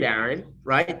fair, Darren,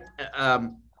 right?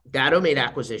 Datto made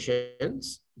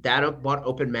acquisitions. Datto bought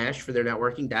Open Mesh for their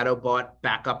networking. Datto bought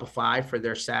Backup5 for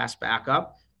their SaaS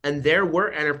backup. And there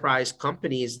were enterprise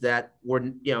companies that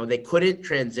were, they couldn't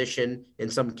transition in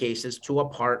some cases to a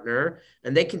partner,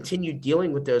 and they continued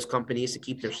dealing with those companies to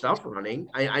keep their stuff running.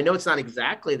 I know it's not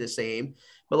exactly the same,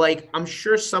 but like, I'm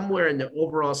sure somewhere in the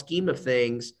overall scheme of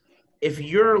things, if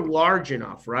you're large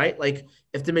enough, right? Like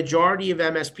if the majority of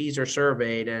MSPs are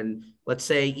surveyed, and let's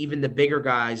say even the bigger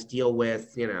guys deal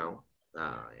with,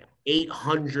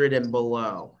 800 and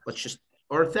below,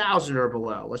 or 1,000 or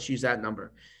below, let's use that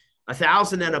number.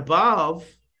 1,000 and above,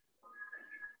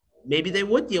 maybe they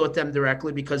would deal with them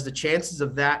directly, because the chances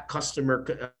of that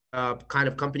customer kind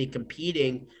of company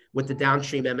competing with the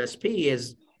downstream MSP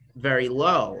is very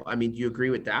low. I mean, do you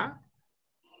agree with that?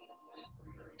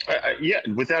 Yeah,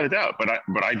 without a doubt.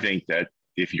 But I think that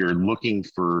if you're looking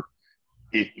for,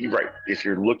 if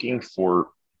you're looking for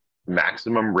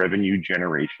maximum revenue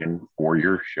generation for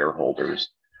your shareholders,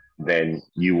 then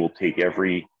you will take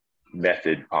every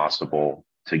method possible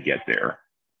to get there.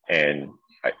 And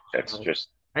that's just,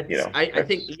 I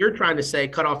think you're trying to say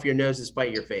cut off your nose and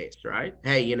spite your face, right?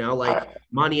 Hey,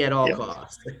 money at all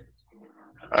costs.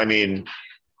 I mean,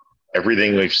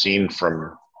 everything we've seen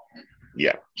from,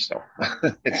 so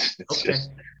it's okay.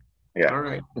 Just, all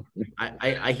right.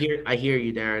 I hear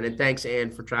you, Darren, and thanks,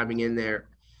 Ann, for chiming in there.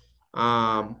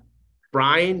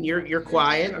 Brian, you're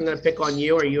quiet. I'm going to pick on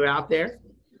you. Are you out there?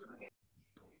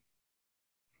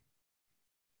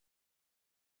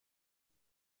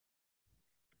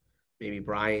 Maybe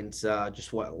Brian's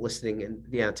just listening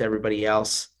and to everybody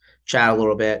else chat a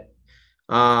little bit.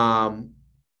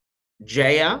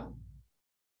 Jaya,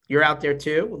 you're out there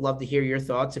too. Would love to hear your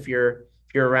thoughts if you're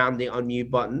around the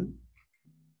unmute button.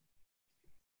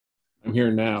 I'm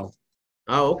here now.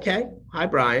 Oh, okay. Hi,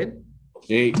 Brian.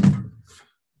 Hey,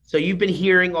 So you've been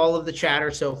hearing all of the chatter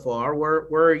so far. Where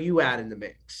are you at in the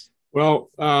mix? well,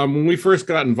 when we first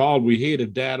got involved, we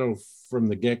hated Datto from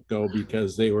the get-go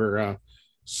because they were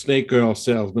snake oil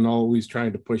salesmen, always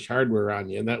trying to push hardware on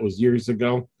you, and that was years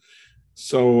ago.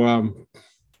 So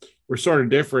we're sort of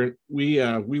different. We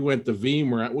went to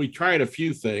Veeam. We tried a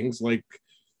few things, like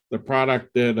the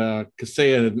product that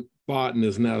Kaseya bought and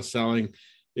is now selling.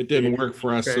 It didn't work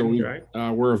for us, so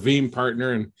we're a Veeam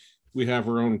partner, and we have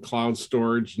our own cloud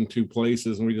storage in two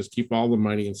places, and we just keep all the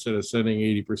money instead of sending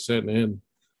 80% in.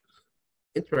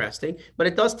 Interesting, but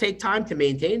it does take time to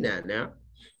maintain that now.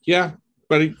 Yeah,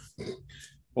 but a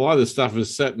lot of this stuff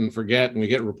is set and forget, and we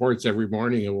get reports every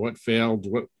morning of what failed,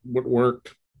 what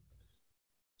worked.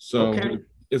 So Okay.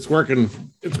 it's working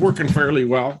fairly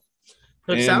well.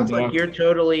 So it sounds like you're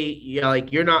totally,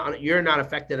 like you're not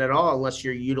affected at all unless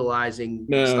you're utilizing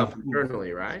stuff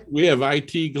internally, right? We have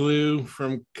IT glue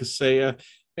from Kaseya,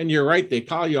 and you're right. They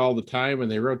call you all the time,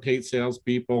 and they rotate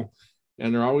salespeople,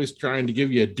 and they're always trying to give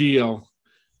you a deal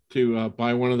to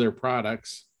buy one of their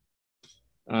products.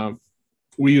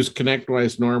 We use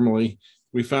ConnectWise normally.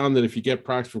 We found that if you get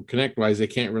products from ConnectWise, they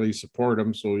can't really support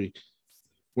them, so we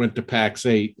went to PAX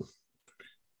 8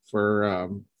 for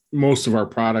most of our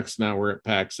products. Now we're at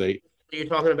PAX 8. You're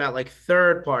talking about like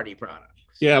third-party products.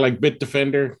 Yeah, like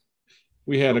Bitdefender.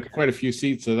 We had quite a few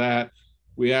seats of that.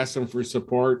 We asked them for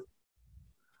support.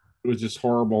 It was just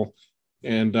horrible.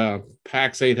 And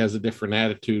PAX 8 has a different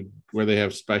attitude where they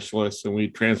have specialists, and we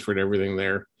transferred everything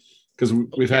there because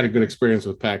we've had a good experience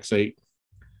with PAX 8.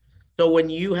 So when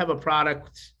you have a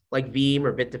product like Veeam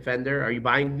or Bitdefender, are you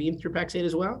buying Veeam through PAX 8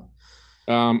 as well?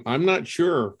 I'm not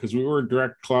sure because we were a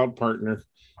direct cloud partner.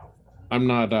 I'm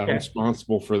not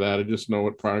responsible for that. I just know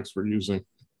what products we're using.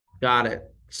 Got it.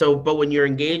 So, but when you're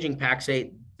engaging PAX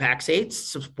 8, PAX 8's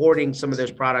supporting some of those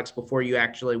products before you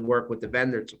actually work with the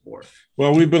vendor support.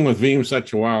 Well, we've been with Veeam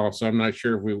such a while, so I'm not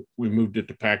sure if we moved it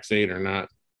to PAX 8 or not.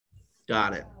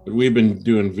 Got it. But we've been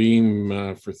doing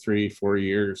Veeam for 3-4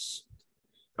 years.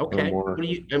 Okay.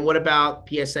 What about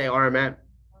PSA RMM?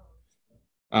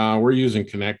 We're using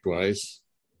ConnectWise.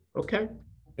 Okay.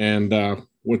 And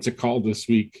what's it called this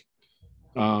week?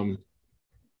 Control.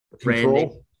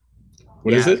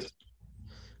 What is it?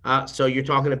 So you're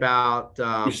talking about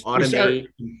automate,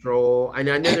 control. I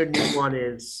know their new one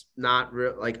is not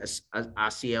real, like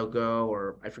Asielgo,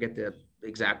 or I forget the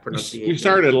exact pronunciation. We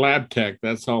started LabTech.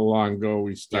 That's how long ago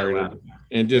we started,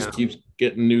 and just keeps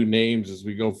getting new names as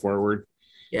we go forward.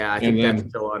 Yeah, I think that's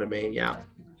still automate. Yeah.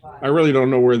 I really don't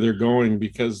know where they're going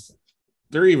because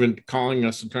they're even calling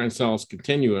us and trying to sell us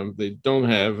Continuum. They don't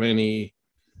have any,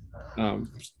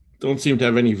 don't seem to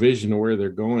have any vision of where they're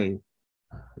going.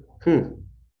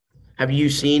 Have you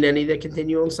seen any of the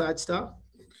Continuum side stuff?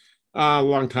 A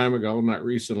long time ago, not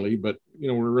recently, but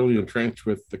we're really entrenched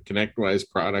with the ConnectWise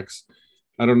products.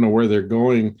 I don't know where they're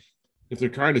going. If they're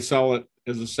trying to sell it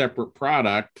as a separate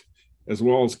product, as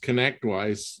well as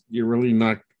ConnectWise, you're really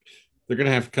not. They're going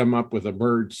to have to come up with a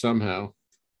merge somehow.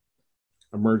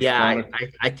 A merge. Yeah,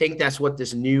 I think that's what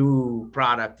this new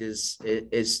product is.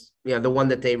 The one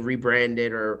that they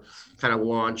rebranded or kind of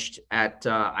launched at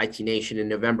IT Nation in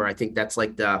November. I think that's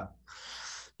like that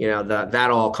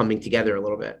all coming together a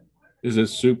little bit. Is it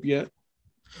soup yet?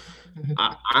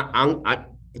 I'm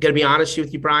gonna be honest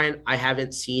with you, Brian. I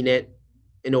haven't seen it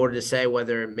in order to say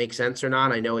whether it makes sense or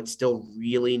not. I know it's still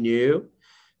really new,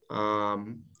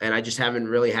 and I just haven't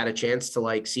really had a chance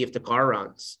to see if the car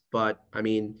runs. But I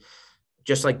mean,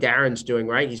 just like Darren's doing,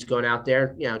 right? He's going out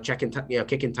there, checking,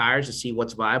 kicking tires to see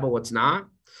what's viable, what's not.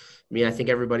 I mean, I think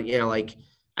everybody,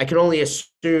 I can only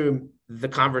assume the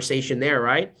conversation there,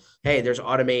 right? Hey, there's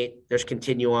Automate, there's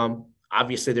Continuum.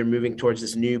 Obviously, they're moving towards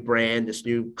this new brand, this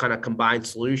new kind of combined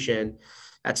solution.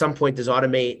 At some point, does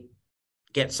Automate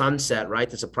get sunset, right?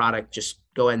 Does a product just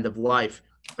go end of life?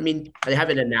 I mean, they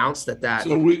haven't announced that.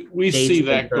 So we see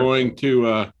that going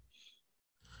to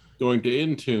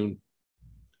Intune.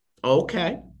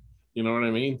 Okay. You know what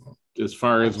I mean? As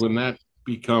far as when that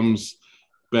becomes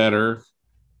better,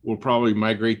 we'll probably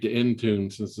migrate to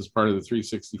Intune since it's part of the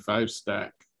 365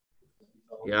 stack.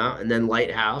 Yeah, and then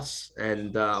Lighthouse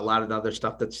and a lot of the other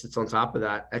stuff that sits on top of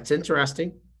that. That's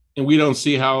interesting. And we don't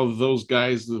see how those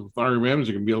guys, the RMMs,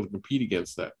 are going to be able to compete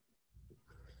against that.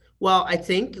 Well, I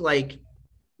think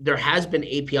there has been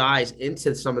APIs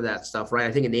into some of that stuff, right?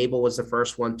 I think Enable was the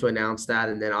first one to announce that,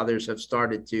 and then others have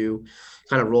started to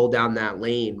kind of roll down that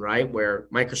lane, right? Where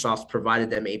Microsoft's provided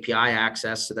them API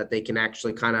access so that they can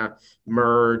actually kind of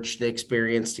merge the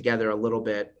experience together a little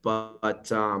bit. But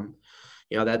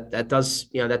that does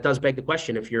beg the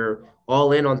question. If you're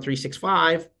all in on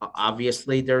 365,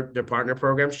 obviously their partner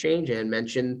programs change, and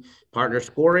mention partner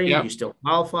scoring, Yeah. you still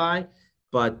qualify.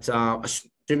 But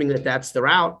assuming that that's the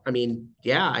route, I mean,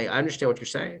 yeah, I understand what you're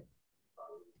saying.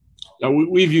 Now,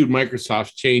 we viewed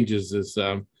Microsoft's changes as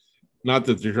not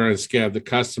that they're trying to scab the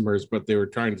customers, but they were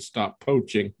trying to stop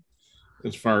poaching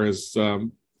as far as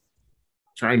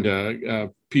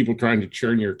people trying to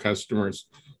churn your customers.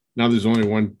 Now there's only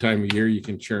one time a year you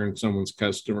can churn someone's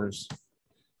customers.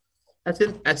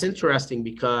 That's interesting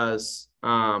because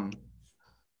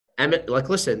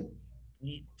listen,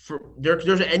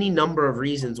 there's any number of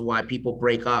reasons why people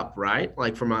break up, right?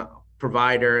 Like from a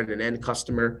provider and an end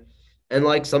customer, and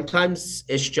like sometimes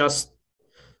it's just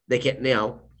they can't,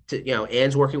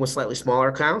 Ann's working with slightly smaller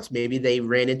accounts. Maybe they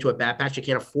ran into a bad patch, they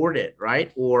can't afford it,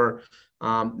 right? Or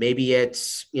maybe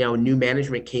it's, new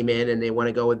management came in and they want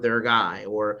to go with their guy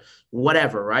or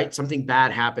whatever, right? Something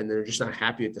bad happened. They're just not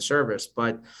happy with the service.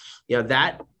 But,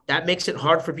 that makes it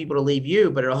hard for people to leave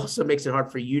you, but it also makes it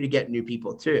hard for you to get new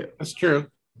people too. That's true.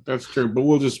 But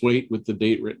we'll just wait with the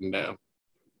date written down.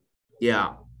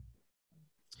 Yeah.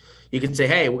 You can say,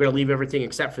 hey, we're going to leave everything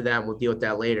except for that. We'll deal with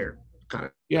that later. Kind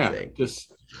of thing.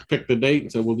 Just pick the date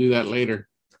and say we'll do that later.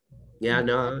 Yeah,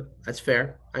 no, that's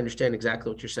fair. I understand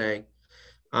exactly what you're saying.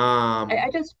 I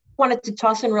just wanted to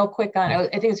toss in real quick on, I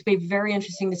think it's going to be very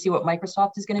interesting to see what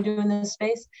Microsoft is going to do in this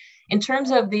space. In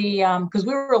terms of the, because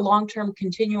we were long-term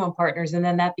Continuum partners, and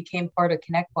then that became part of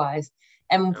ConnectWise.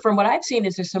 And from what I've seen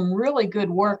is there's some really good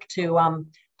work to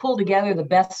pull together the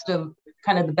best of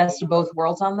both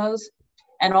worlds on those.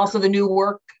 And also the new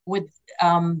work with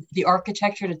the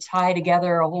architecture to tie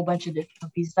together a whole bunch of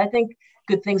different pieces. I think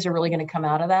good things are really going to come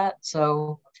out of that.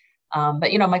 So,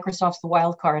 but Microsoft's the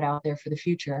wild card out there for the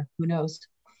future. Who knows?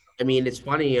 I mean, it's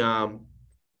funny.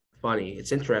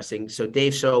 It's interesting. So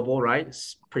Dave Sobel, right?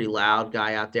 It's a pretty loud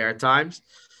guy out there at times,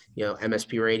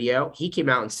 MSP radio. He came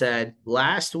out and said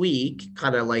last week,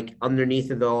 kind of like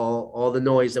underneath of all the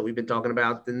noise that we've been talking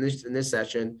about in this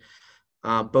session,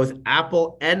 both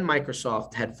Apple and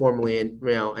Microsoft had formally,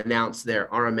 announced their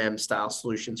RMM style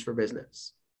solutions for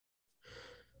business.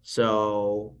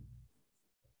 So,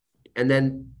 and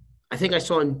then I think I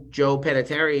saw in Joe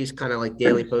Panettari's kind of like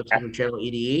daily posting from Channel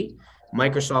EDE,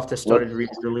 Microsoft has started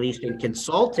releasing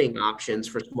consulting options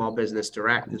for small business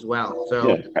direct as well.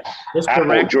 So this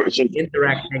direct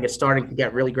indirect thing is starting to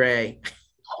get really gray.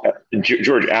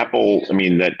 George, Apple, I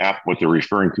mean, that app, what they're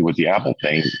referring to with the Apple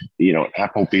thing,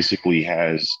 Apple basically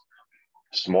has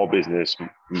small business,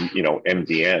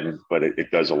 MDM, but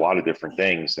it does a lot of different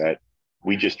things that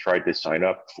we just tried to sign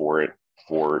up for it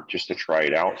just to try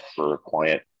it out for a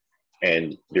client.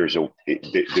 And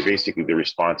basically the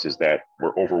response is that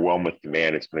we're overwhelmed with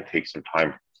demand. It's going to take some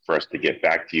time for us to get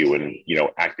back to you and,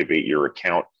 activate your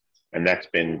account. And that's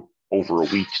been over a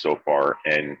week so far.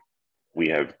 And we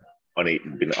have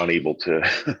been unable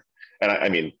to, and I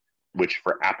mean, which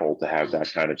for Apple to have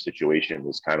that kind of situation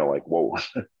is kind of like, whoa.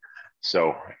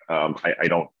 So I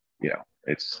don't,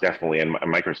 it's definitely, and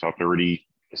Microsoft already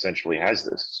essentially has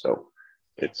this. So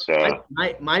it's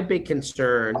my big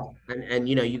concern, and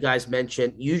you guys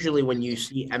mentioned usually when you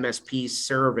see MSP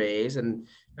surveys, and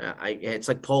it's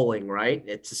like polling, right?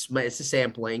 It's a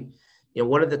sampling.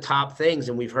 One of the top things,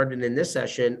 and we've heard it in this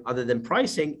session, other than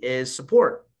pricing, is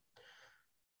support.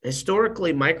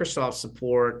 Historically, Microsoft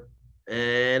support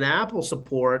and Apple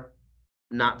support,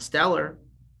 not stellar.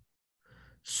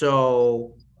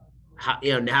 So,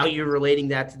 now you're relating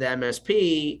that to the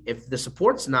MSP. If the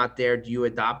support's not there, do you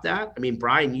adopt that? I mean,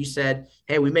 Brian, you said,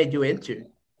 hey, we may do Intune,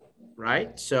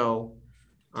 right? So,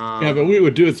 yeah, but we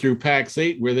would do it through PAX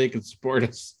 8 where they could support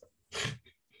us.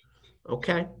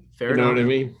 Okay, fair enough. You know what I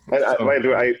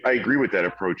mean? I agree with that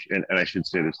approach, and I should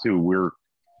say this too.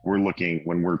 We're looking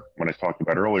when I talked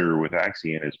about earlier with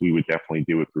Axion, is we would definitely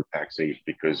do it through PAX 8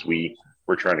 because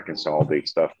we're trying to consolidate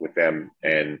stuff with them,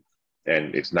 and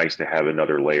it's nice to have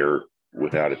another layer,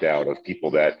 without a doubt, of people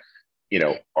that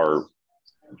are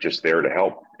just there to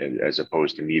help, as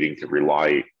opposed to needing to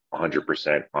rely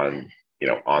 100% on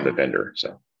on the vendor.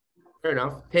 So fair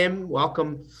enough. Tim,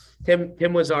 welcome.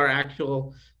 Tim was our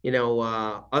actual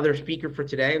other speaker for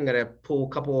today. I'm going to pull a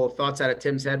couple of thoughts out of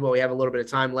Tim's head while we have a little bit of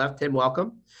time left. Tim,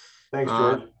 welcome. Thanks,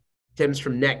 George. Tim's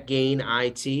from NetGain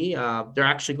IT. They're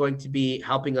actually going to be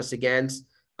helping us again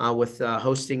with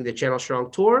hosting the Channel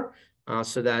Strong Tour,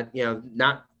 so that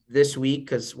not this week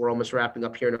because we're almost wrapping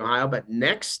up here in Ohio, but the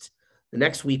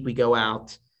next week we go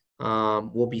out,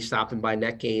 we'll be stopping by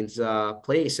NetGain's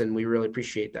place, and we really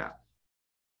appreciate that.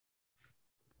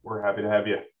 We're happy to have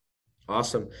you.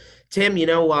 Awesome. Tim,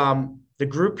 the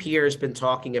group here has been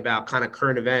talking about kind of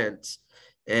current events,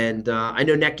 And I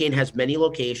know NetGain has many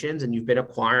locations and you've been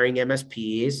acquiring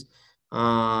MSPs.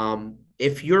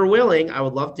 If you're willing, I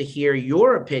would love to hear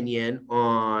your opinion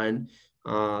on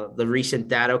the recent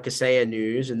Datto Kaseya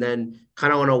news. And then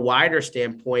kind of on a wider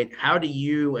standpoint, how do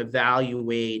you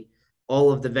evaluate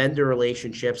all of the vendor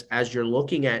relationships as you're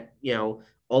looking at,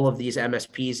 all of these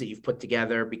MSPs that you've put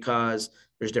together? Because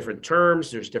there's different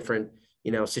terms, there's different,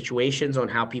 situations on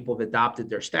how people have adopted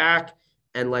their stack.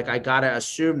 And like, I got to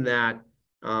assume that,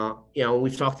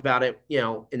 we've talked about it,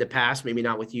 in the past, maybe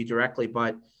not with you directly,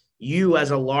 but you as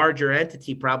a larger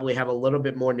entity probably have a little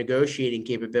bit more negotiating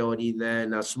capability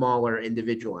than a smaller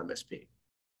individual MSP.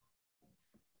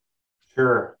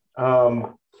 Sure.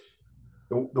 The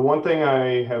one thing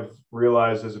I have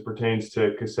realized as it pertains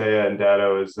to Kaseya and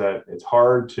Datto is that it's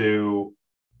hard to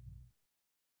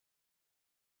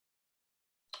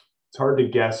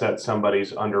guess at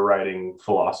somebody's underwriting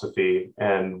philosophy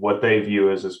and what they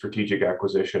view as a strategic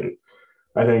acquisition.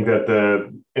 I think that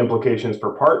the implications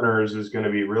for partners is going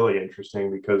to be really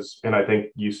interesting because, and I think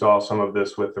you saw some of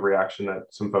this with the reaction that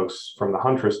some folks from the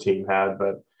Huntress team had,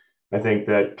 but I think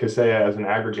that Kaseya as an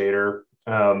aggregator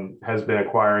has been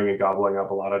acquiring and gobbling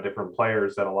up a lot of different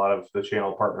players that a lot of the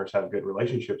channel partners have good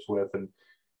relationships with. And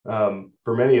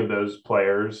for many of those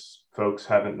players, folks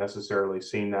haven't necessarily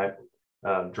seen that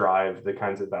drive the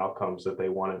kinds of outcomes that they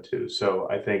wanted to. So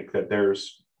I think that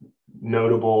there's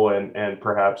notable and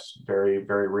perhaps very,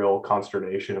 very real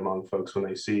consternation among folks when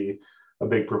they see a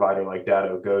big provider like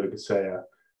Datto go to Kaseya.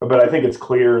 But I think it's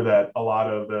clear that a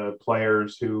lot of the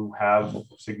players who have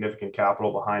significant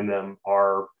capital behind them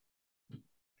are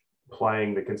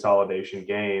playing the consolidation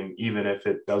game, even if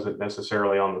it doesn't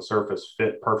necessarily on the surface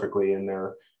fit perfectly in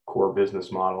their core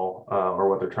business model or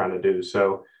what they're trying to do.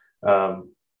 So,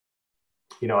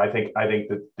 I think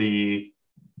that the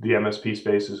MSP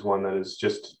space is one that is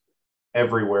just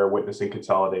everywhere witnessing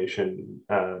consolidation,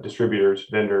 distributors,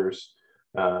 vendors,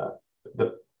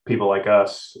 the people like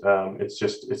us. It's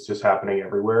just happening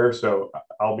everywhere. So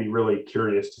I'll be really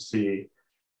curious to see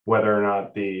whether or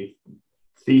not the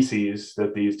theses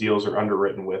that these deals are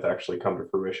underwritten with actually come to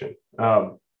fruition.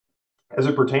 As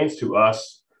it pertains to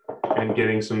us and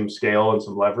getting some scale and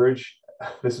some leverage,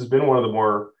 this has been one of the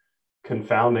more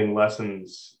confounding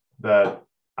lessons that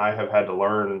I have had to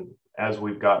learn as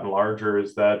we've gotten larger,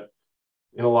 is that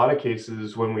in a lot of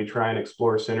cases, when we try and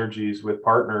explore synergies with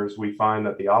partners, we find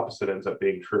that the opposite ends up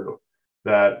being true,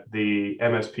 that the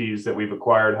MSPs that we've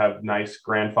acquired have nice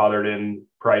grandfathered in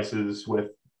prices with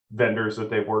vendors that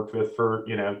they've worked with for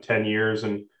 10 years.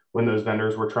 And when those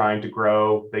vendors were trying to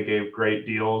grow, they gave great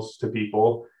deals to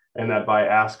people. And that by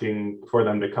asking for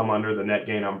them to come under the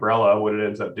NetGain umbrella, what it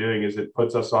ends up doing is it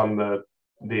puts us on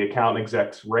the account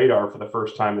exec's radar for the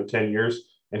first time in 10 years.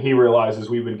 And he realizes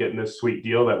we've been getting this sweet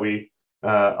deal that we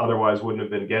otherwise wouldn't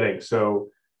have been getting. So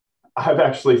I've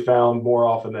actually found more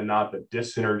often than not that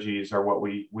dyssynergies are what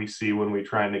we see when we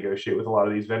try and negotiate with a lot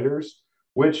of these vendors,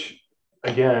 which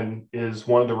again is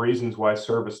one of the reasons why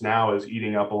ServiceNow is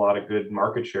eating up a lot of good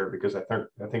market share, because I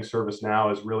think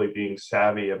ServiceNow is really being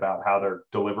savvy about how they're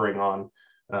delivering on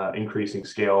increasing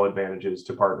scale advantages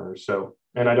to partners. So,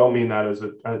 and I don't mean that as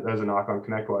a knock on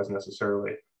ConnectWise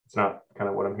necessarily. It's not kind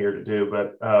of what I'm here to do,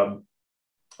 but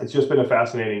it's just been a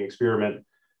fascinating experiment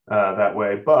that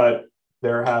way. But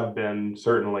there have been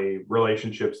certainly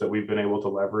relationships that we've been able to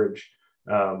leverage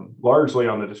largely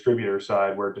on the distributor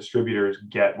side, where distributors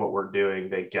get what we're doing.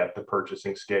 They get the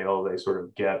purchasing scale. They sort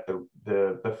of get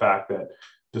the fact that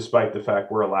despite the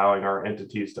fact we're allowing our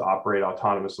entities to operate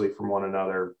autonomously from one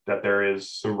another, that there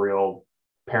is some real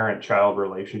parent-child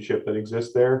relationship that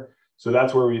exists there. So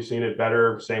that's where we've seen it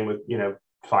better. Same with,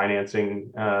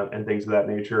 financing and things of that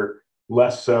nature.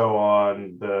 Less so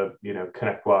on the,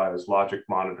 ConnectWise, Logic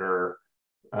Monitor,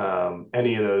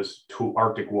 any of those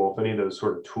Arctic Wolf, any of those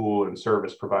sort of tool and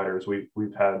service providers,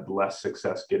 we've had less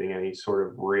success getting any sort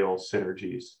of real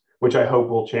synergies, which I hope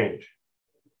will change.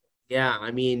 Yeah,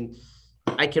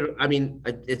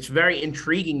 it's very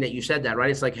intriguing that you said that,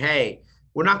 right? It's like, hey,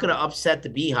 we're not going to upset the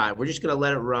beehive. We're just going to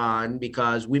let it run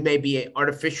because we may be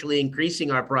artificially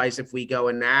increasing our price if we go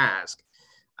and ask.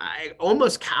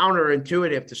 Almost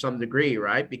counterintuitive to some degree,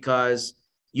 right? Because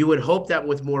you would hope that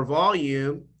with more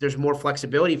volume, there's more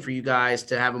flexibility for you guys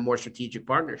to have a more strategic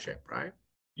partnership, right?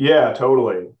 Yeah,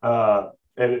 totally. And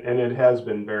it has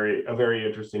been a very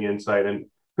interesting insight. And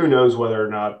who knows whether or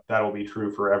not that'll be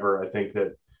true forever. I think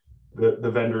that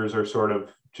the vendors are sort of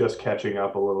just catching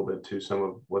up a little bit to some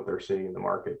of what they're seeing in the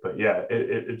market. But yeah,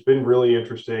 it's been really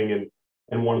interesting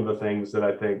and one of the things that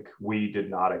I think we did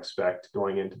not expect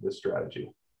going into this strategy.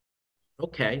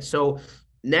 Okay, so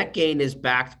NetGain is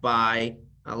backed by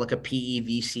like a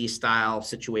PEVC style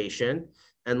situation.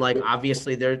 And like,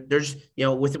 obviously there's,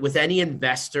 with any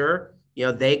investor,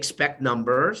 they expect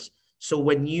numbers. So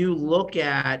when you look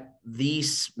at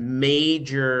these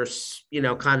major,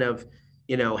 kind of,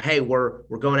 hey, we're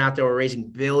going out there, we're raising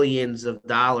billions of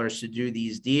dollars to do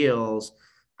these deals.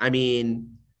 I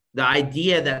mean, the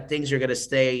idea that things are going to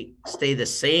stay the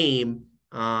same,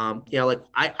 like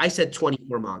I said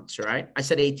 24 months, right? I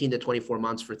said 18 to 24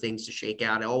 months for things to shake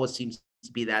out. It always seems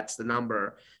to be that's the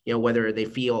number, whether they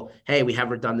feel, hey, we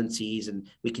have redundancies and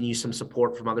we can use some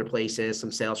support from other places,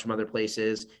 some sales from other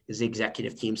places. Is the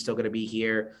executive team still going to be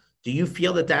here? Do you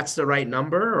feel that that's the right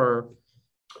number, or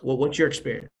what's your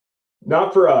experience?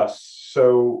 Not for us.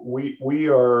 So we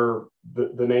are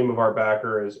the name of our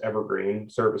backer is Evergreen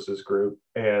Services Group,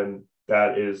 and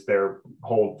that is their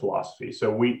whole philosophy.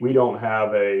 So we don't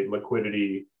have a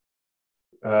liquidity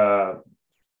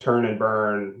turn and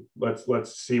burn.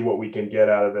 Let's see what we can get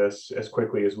out of this as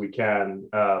quickly as we can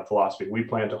philosophy. We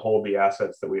plan to hold the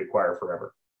assets that we acquire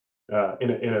forever.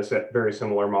 In a very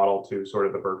similar model to sort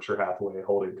of the Berkshire Hathaway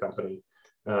holding company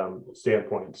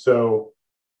standpoint. So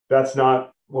that's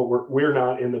not what we're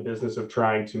not in the business of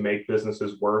trying to make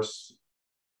businesses worse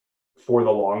for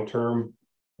the long term,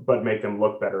 but make them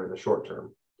look better in the short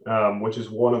term, which is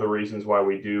one of the reasons why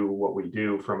we do what we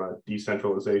do from a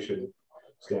decentralization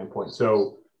standpoint.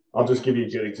 So I'll just give you a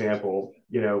good example.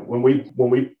 When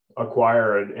we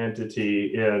acquire an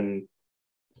entity in,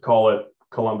 call it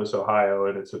Columbus, Ohio,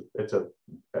 and it's an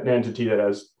entity that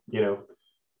has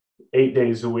 8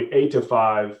 days a week, 8 to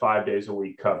 5 days a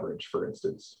week coverage, for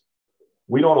instance.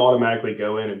 We don't automatically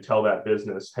go in and tell that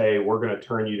business, hey, we're going to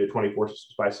turn you to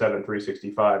 24/7,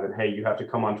 365, and hey, you have to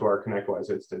come onto our ConnectWise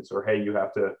instance, or hey, you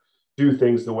have to do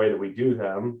things the way that we do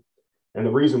them. And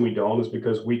the reason we don't is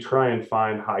because we try and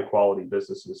find high quality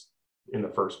businesses in the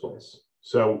first place.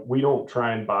 So we don't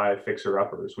try and buy fixer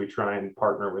uppers. We try and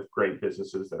partner with great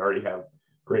businesses that already have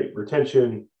great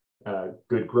retention,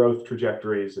 good growth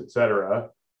trajectories, et cetera.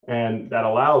 And that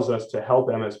allows us to help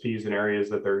MSPs in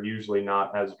areas that they're usually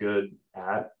not as good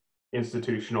at.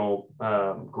 Institutional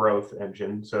growth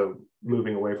engine. So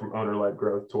moving away from owner-led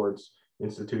growth towards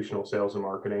institutional sales and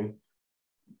marketing.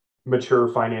 Mature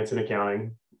finance and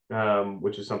accounting,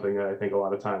 which is something that I think a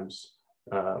lot of times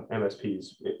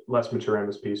less mature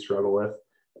MSPs struggle with.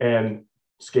 And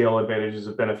scale advantages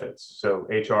of benefits. So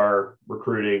HR,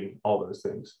 recruiting, all those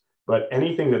things. But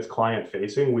anything that's client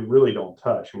facing, we really don't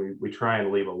touch, and we try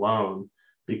and leave alone,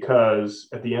 because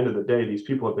at the end of the day, these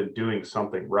people have been doing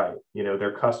something right.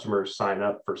 Their customers sign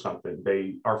up for something.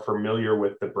 They are familiar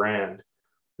with the brand.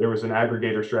 There was an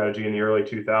aggregator strategy in the early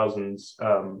 2000s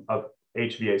of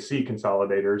HVAC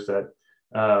consolidators that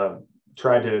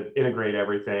tried to integrate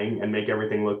everything and make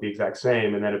everything look the exact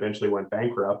same, and then eventually went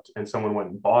bankrupt, and someone went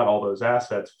and bought all those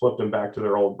assets, flipped them back to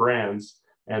their old brands,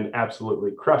 and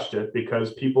absolutely crushed it,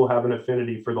 because people have an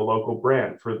affinity for the local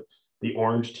brand, for the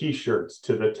orange t-shirts,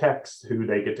 to the text who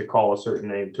they get to call a certain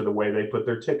name, to the way they put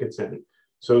their tickets in.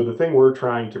 So the thing we're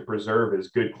trying to preserve is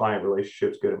good client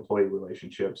relationships, good employee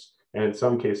relationships. And in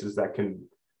some cases that can,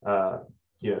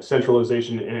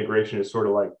 centralization and integration is sort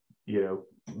of like,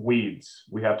 weeds.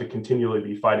 We have to continually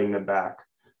be fighting them back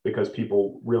because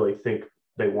people really think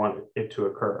they want it to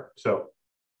occur. So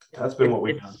that's been what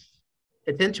we've done.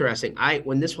 It's interesting.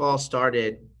 When this all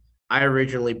started, I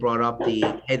originally brought up hey,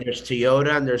 there's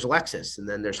Toyota and there's Lexus, and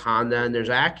then there's Honda and there's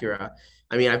Acura.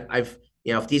 I mean, I've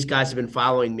if these guys have been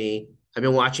following me, I've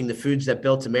been watching the Foods That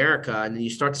Built America, and then you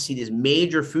start to see these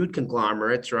major food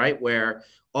conglomerates, right, where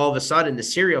all of a sudden the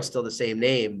cereal's still the same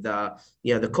name,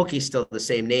 the cookie's still the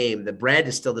same name, the bread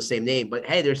is still the same name, but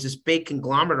hey, there's this big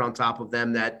conglomerate on top of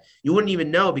them that you wouldn't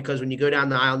even know, because when you go down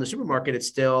the aisle in the supermarket, it's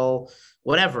still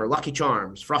whatever, Lucky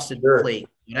Charms, Frosted Flakes,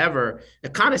 whatever.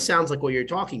 It kind of sounds like what you're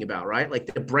talking about, right?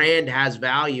 Like the brand has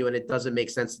value, and it doesn't make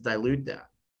sense to dilute that.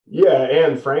 Yeah,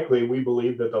 and frankly, we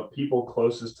believe that the people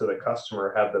closest to the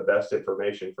customer have the best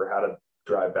information for how to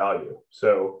drive value.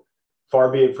 So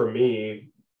far be it from me,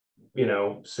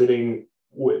 sitting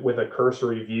with a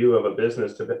cursory view of a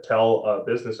business to tell a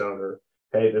business owner,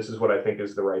 hey, this is what I think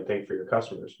is the right thing for your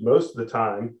customers. Most of the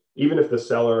time, even if the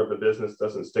seller of the business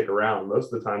doesn't stick around,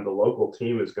 most of the time the local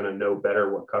team is going to know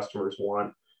better what customers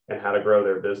want and how to grow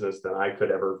their business than I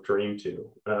could ever dream to.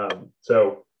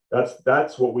 So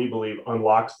that's what we believe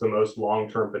unlocks the most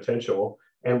long-term potential.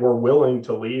 And we're willing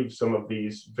to leave some of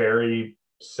these very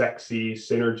sexy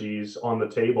synergies on the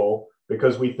table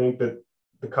because we think that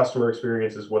the customer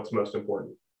experience is what's most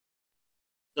important.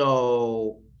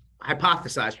 So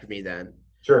hypothesize for me then.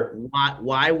 Sure.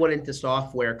 Why wouldn't the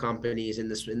software companies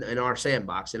in our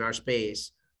sandbox, in our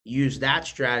space, use that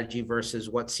strategy versus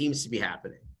what seems to be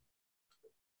happening?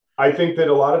 I think that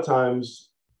a lot of times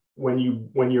when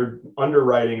you're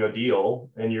underwriting a deal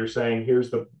and you're saying,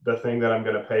 here's the thing that I'm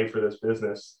going to pay for this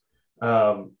business,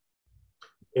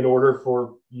 in order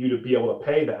for you to be able to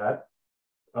pay that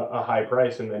a high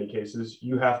price in many cases,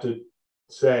 you have to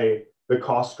say the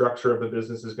cost structure of the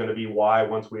business is going to be Y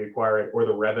once we acquire it, or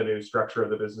the revenue structure of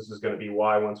the business is going to be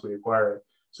Y once we acquire it.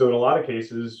 So in a lot of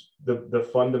cases, the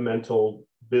fundamental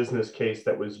business case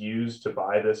that was used to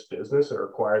buy this business or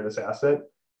acquire this asset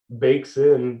bakes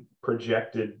in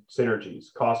projected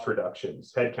synergies, cost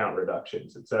reductions, headcount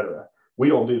reductions, et cetera. We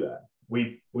don't do that.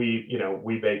 We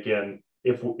bake in,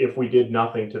 if we did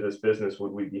nothing to this business,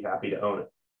 would we be happy to own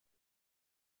it?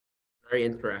 Very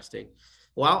interesting.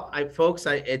 Well,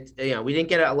 we didn't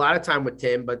get a lot of time with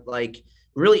Tim, but like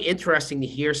really interesting to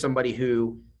hear somebody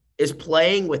who is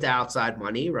playing with outside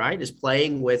money, right? Is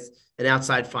playing with an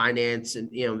outside finance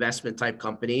and investment type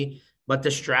company, but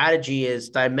the strategy is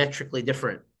diametrically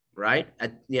different, right?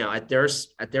 At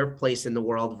their place in the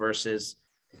world versus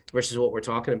what we're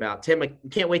talking about. Tim, I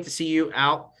can't wait to see you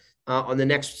out on the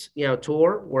next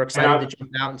tour. We're excited to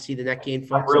jump out and see the NetGain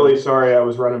folks. I'm really sorry I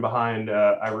was running behind.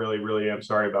 I really am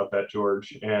sorry about that,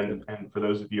 George. And for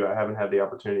those of you I haven't had the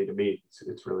opportunity to meet,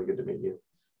 it's really good to meet you.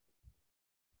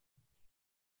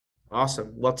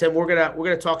 Awesome. Well, Tim, we're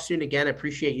gonna talk soon again. I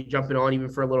appreciate you jumping on even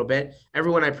for a little bit.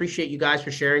 Everyone, I appreciate you guys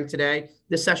for sharing today.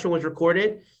 This session was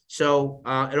recorded, so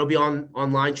it'll be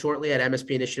online shortly at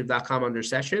mspinitiative.com under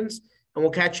sessions. And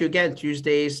we'll catch you again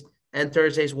Tuesdays and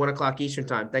Thursdays, 1 o'clock Eastern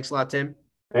time. Thanks a lot, Tim.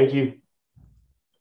 Thank you.